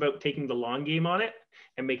 it's about taking the long game on it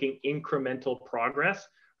and making incremental progress,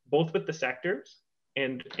 both with the sectors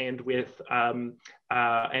and with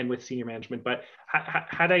senior management. But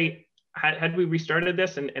had we restarted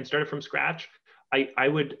this and started from scratch, I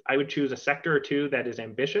would choose a sector or two that is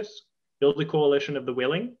ambitious, build a coalition of the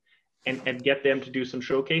willing, and get them to do some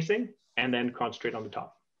showcasing, and then concentrate on the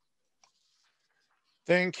top.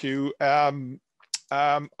 Thank you.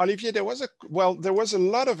 Olivier, there was a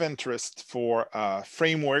lot of interest for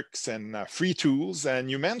frameworks and free tools, and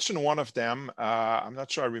you mentioned one of them. I'm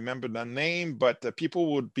not sure I remember the name, but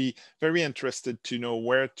people would be very interested to know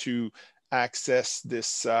where to access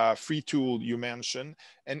this free tool you mentioned.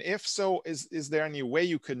 And if so, is there any way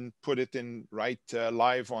you can put it in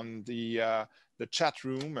live on the chat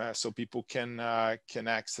room so people can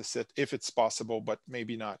access it if it's possible, but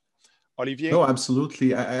maybe not? Olivier? No,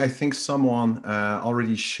 absolutely. I think someone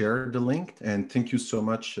already shared the link, and thank you so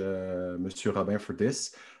much, Monsieur Robin, for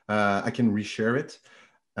this. I can reshare it.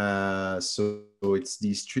 So it's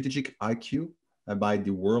the Strategic IQ by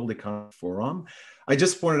the World Economic Forum. I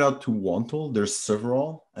just pointed out to one tool. There's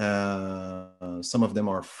several. Some of them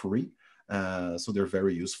are free. So they're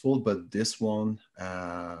very useful, but this one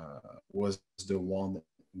was the one that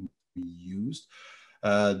we used.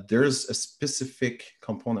 There's a specific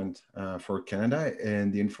component for Canada,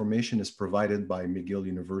 and the information is provided by McGill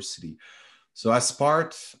University. So as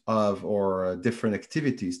part of our different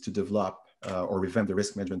activities to develop or revamp the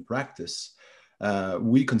risk management practice,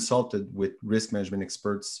 we consulted with risk management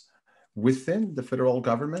experts within the federal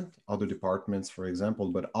government, other departments, for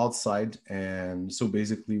example, but outside. And so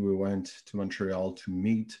basically we went to Montreal to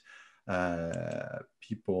meet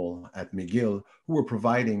people at McGill who were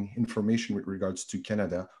providing information with regards to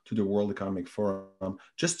Canada to the World Economic Forum,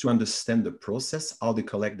 just to understand the process, how they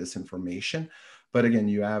collect this information. But again,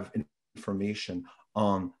 you have information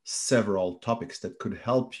on several topics that could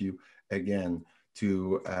help you, again,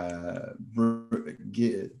 to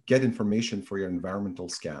get information for your environmental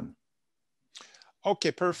scan.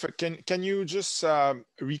 Okay, perfect. Can you just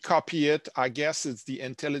recopy it? I guess it's the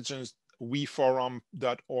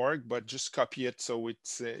intelligenceweforum.org, but just copy it so it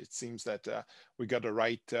seems that we got the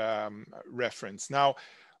right reference. Now,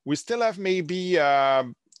 we still have maybe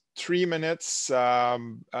 3 minutes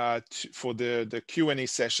for the Q&A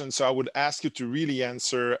session. So I would ask you to really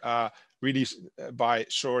answer really by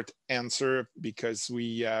short answer, because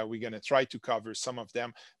we're going to try to cover some of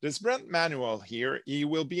them. There's Brent Manuel here. He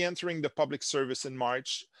will be entering the public service in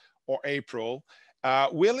March or April.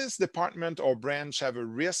 Will his department or branch have a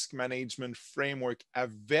risk management framework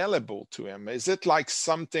available to him? Is it like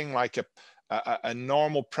something like a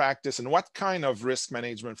normal practice? And what kind of risk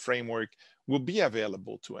management framework will be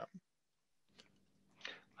available to him?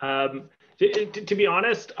 To be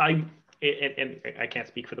honest, and I can't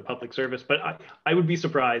speak for the public service, but I would be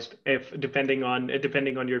surprised if, depending on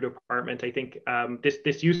your department. I think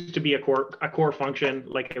this used to be a core function,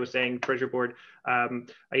 like I was saying, Treasury Board. I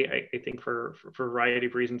think for a variety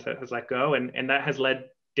of reasons has let go, and that has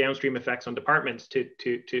led downstream effects on departments to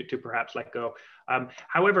perhaps let go.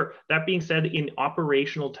 However, that being said, in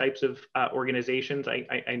operational types of organizations,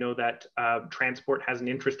 I know that transport has an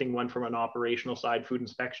interesting one from an operational side. Food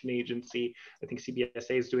Inspection Agency, I think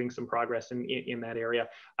CBSA is doing some progress in that area.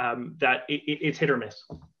 That it's hit or miss.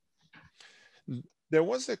 there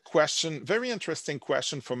was a question, very interesting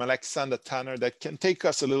question from Alexander Tanner that can take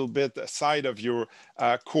us a little bit aside of your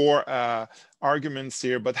core arguments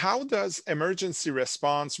here, but how does emergency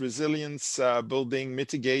response, resilience building,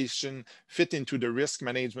 mitigation fit into the risk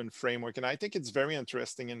management framework? And I think it's very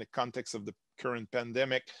interesting in the context of the current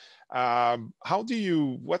pandemic.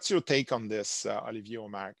 What's your take on this, Olivier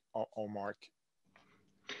or Mark?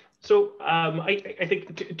 So I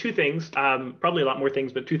think two things, probably a lot more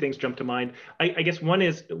things, but two things jump to mind. I guess one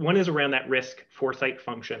is around that risk foresight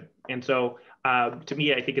function. And so to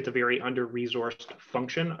me, I think it's a very under-resourced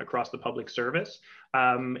function across the public service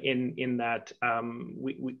in that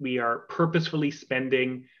we are purposefully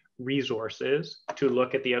spending resources to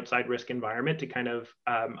look at the outside risk environment to kind of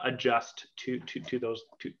adjust to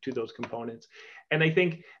those components. And I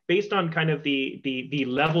think based on kind of the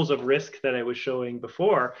levels of risk that I was showing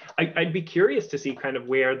before, I'd be curious to see kind of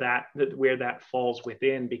where that falls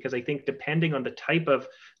within, because I think depending on the type of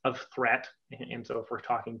threat, and so if we're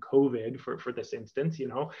talking COVID for this instance, you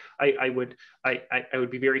know, I would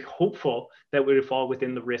be very hopeful that it would fall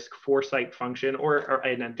within the risk foresight function or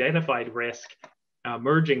an identified risk,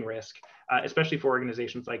 emerging risk, especially for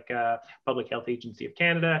organizations like Public Health Agency of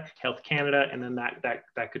Canada, Health Canada, and then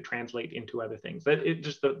that could translate into other things. That it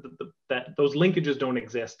just that those linkages don't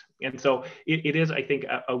exist, and so it is, I think,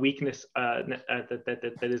 a weakness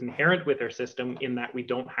that is inherent with our system in that we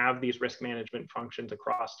don't have these risk management functions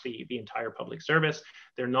across the entire public service.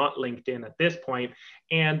 They're not linked in at this point,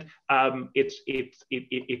 and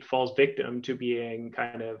it falls victim to being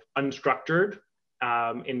kind of unstructured.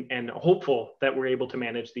 And hopeful that we're able to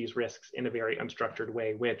manage these risks in a very unstructured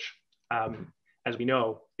way, which, as we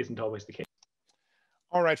know, isn't always the case.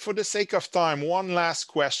 All right, for the sake of time, one last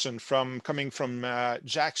question coming from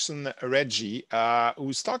Jackson Reggie,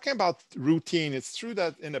 who's talking about routine. It's true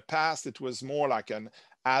that in the past, it was more like an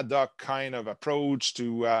ad hoc kind of approach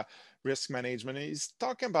to risk management. He's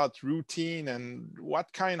talking about routine and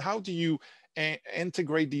how do you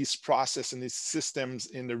integrate these processes and these systems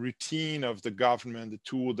in the routine of the government, the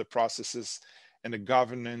tool, the processes, and the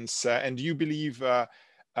governance. And do you believe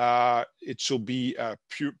it should be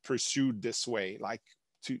pursued this way, like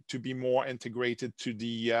to be more integrated to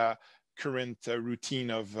the current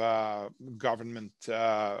routine of government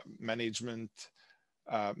management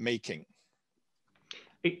making?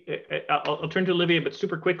 I'll turn to Olivier, but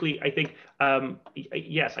super quickly, I think,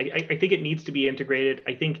 yes, I think it needs to be integrated.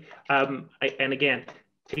 I think, and again,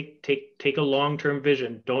 take a long-term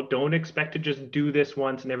vision. Don't expect to just do this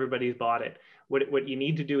once and everybody's bought it. What you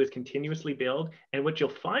need to do is continuously build. And what you'll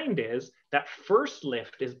find is that first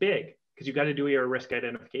lift is big because you got to do your risk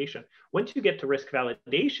identification. Once you get to risk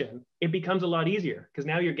validation, it becomes a lot easier because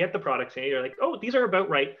now you get the products and you're like, oh, these are about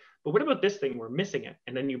right. But what about this thing? We're missing it.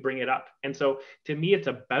 And then you bring it up. And so to me, it's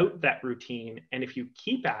about that routine. And if you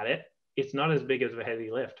keep at it, it's not as big as a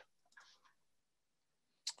heavy lift.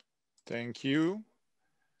 Thank you.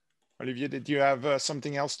 Olivier, did you have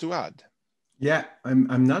something else to add? Yeah,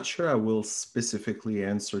 I'm not sure I will specifically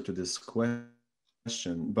answer to this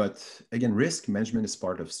question, but again, risk management is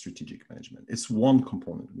part of strategic management. It's one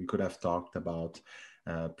component. We could have talked about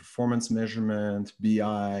performance measurement,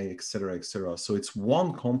 BI, et cetera, et cetera. So it's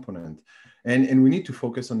one component. And we need to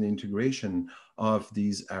focus on the integration of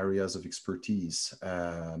these areas of expertise.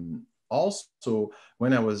 Also,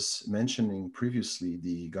 when I was mentioning previously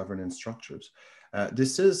the governance structures,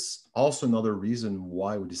 this is also another reason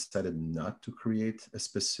why we decided not to create a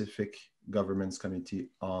specific governance committee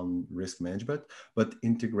on risk management, but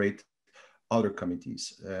integrate other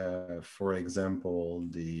committees. For example,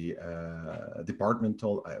 the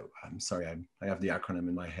departmental, I'm sorry, I have the acronym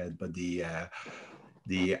in my head, but the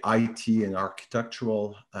IT and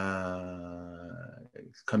architectural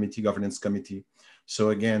committee, governance committee. So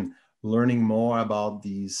again, learning more about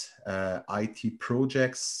these IT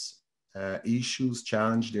projects, issues,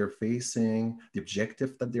 challenge they're facing, the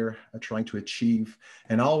objective that they're trying to achieve,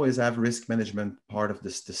 and always have risk management part of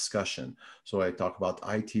this discussion. So I talk about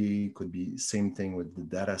IT, could be same thing with the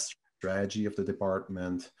data strategy of the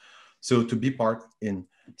department. So to be part in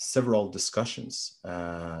several discussions.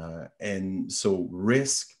 And so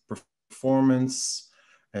risk, performance,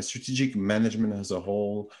 and strategic management as a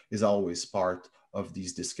whole is always part of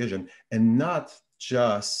these discussions, and not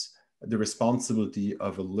just the responsibility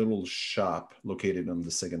of a little shop located on the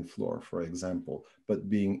second floor, for example, but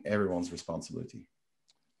being everyone's responsibility.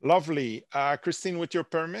 Lovely. Christine, with your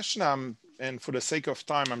permission, and for the sake of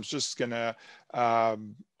time, I'm just gonna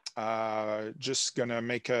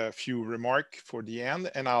make a few remarks for the end,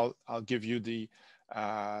 and I'll give you the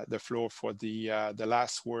the floor for the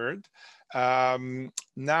last word.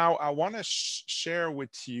 Now, I want to share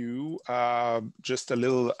with you just a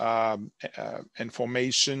little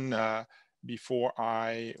information before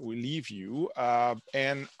I will leave you.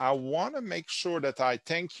 And I want to make sure that I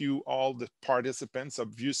thank you, all the participants,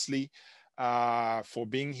 obviously, for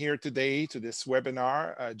being here today to this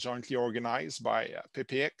webinar jointly organized by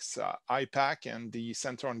PPX, IPAC, and the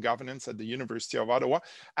Center on Governance at the University of Ottawa.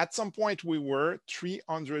 At some point, we were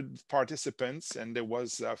 300 participants, and there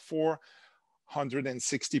was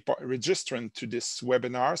 460 registrants to this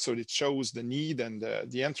webinar, so it shows the need and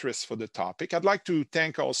the interest for the topic. I'd like to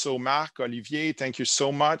thank also Marc, Olivier. Thank you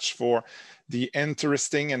so much for the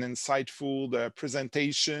interesting and insightful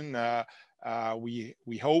presentation.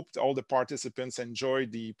 We hoped all the participants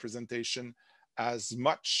enjoyed the presentation as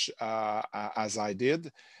much as I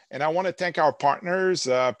did. And I want to thank our partners,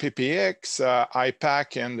 PPX,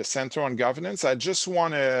 IPAC, and the Center on Governance. I just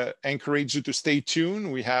want to encourage you to stay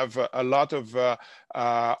tuned. We have a lot of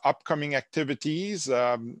upcoming activities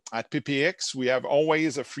at PPX. We have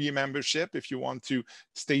always a free membership. If you want to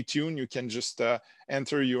stay tuned, you can just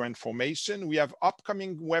enter your information. We have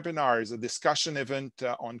upcoming webinars, a discussion event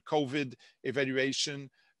on COVID evaluation,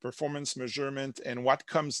 performance measurement, and what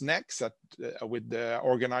comes next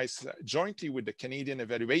organized jointly with the Canadian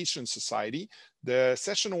Evaluation Society. The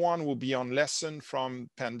session 1 will be on lesson from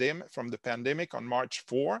the pandemic on March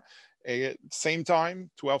 4. Same time,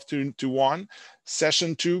 12 to 1.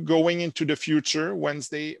 Session 2, going into the future,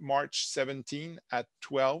 Wednesday, March 17 at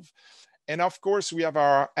 12. And of course, we have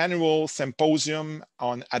our annual symposium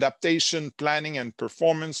on adaptation, planning, and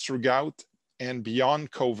performance throughout and beyond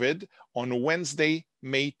COVID on Wednesday,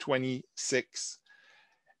 May 26.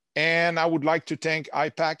 And I would like to thank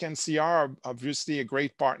IPAC NCR, obviously a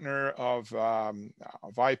great partner of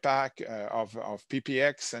IPAC, of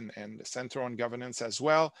PPX and the Center on Governance as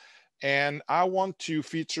well. And I want to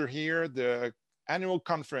feature here the annual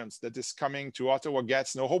conference that is coming to Ottawa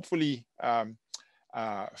Gatineau, hopefully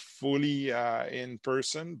fully in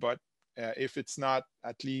person, but if it's not,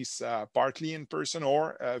 at least partly in person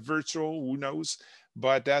or virtual, who knows.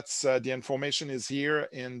 But that's the information is here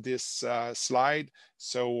in this slide.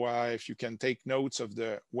 So if you can take notes of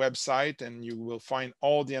the website, and you will find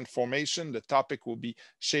all the information. The topic will be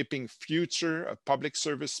shaping future, a public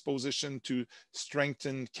service position to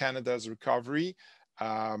strengthen Canada's recovery.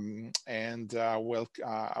 And I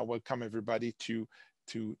welcome everybody to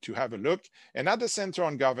have a look. And at the Center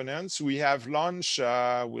on Governance, we have launched,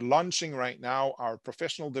 we're launching right now our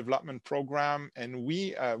professional development program. And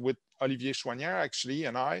we, with Olivier Chouanière actually,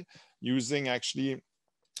 and I, using actually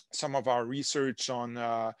some of our research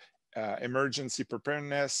on emergency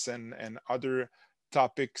preparedness and other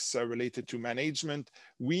topics related to management,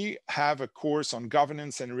 we have a course on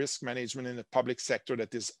governance and risk management in the public sector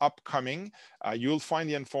that is upcoming. You'll find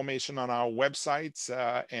the information on our websites,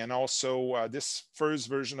 and also this first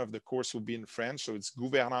version of the course will be in French, so it's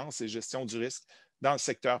gouvernance et gestion du risque dans le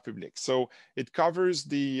secteur public. So it covers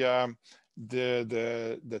the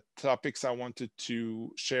topics I wanted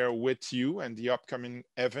to share with you and the upcoming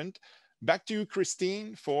event. Back to you,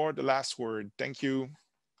 Christine, for the last word. Thank you.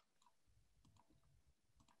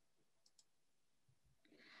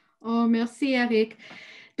 Oh, merci, Eric.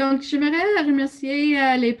 Donc, j'aimerais remercier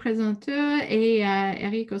les présenteurs et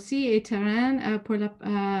Eric aussi et Terran pour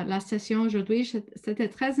la session aujourd'hui. C'était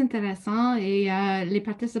très intéressant et les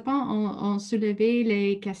participants ont soulevé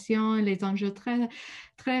les questions, les enjeux très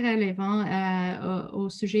relevant au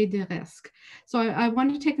sujet des risques. So I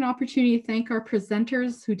want to take an opportunity to thank our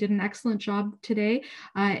presenters who did an excellent job today,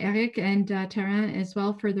 Eric and Terran as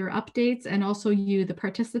well, for their updates, and also you, the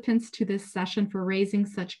participants to this session, for raising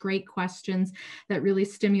such great questions that really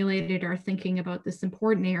stimulated our thinking about this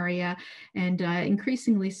important area, and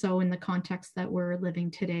increasingly so in the context that we're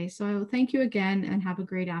living today. So thank you again and have a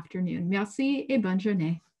great afternoon. Merci et bonne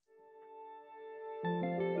journée.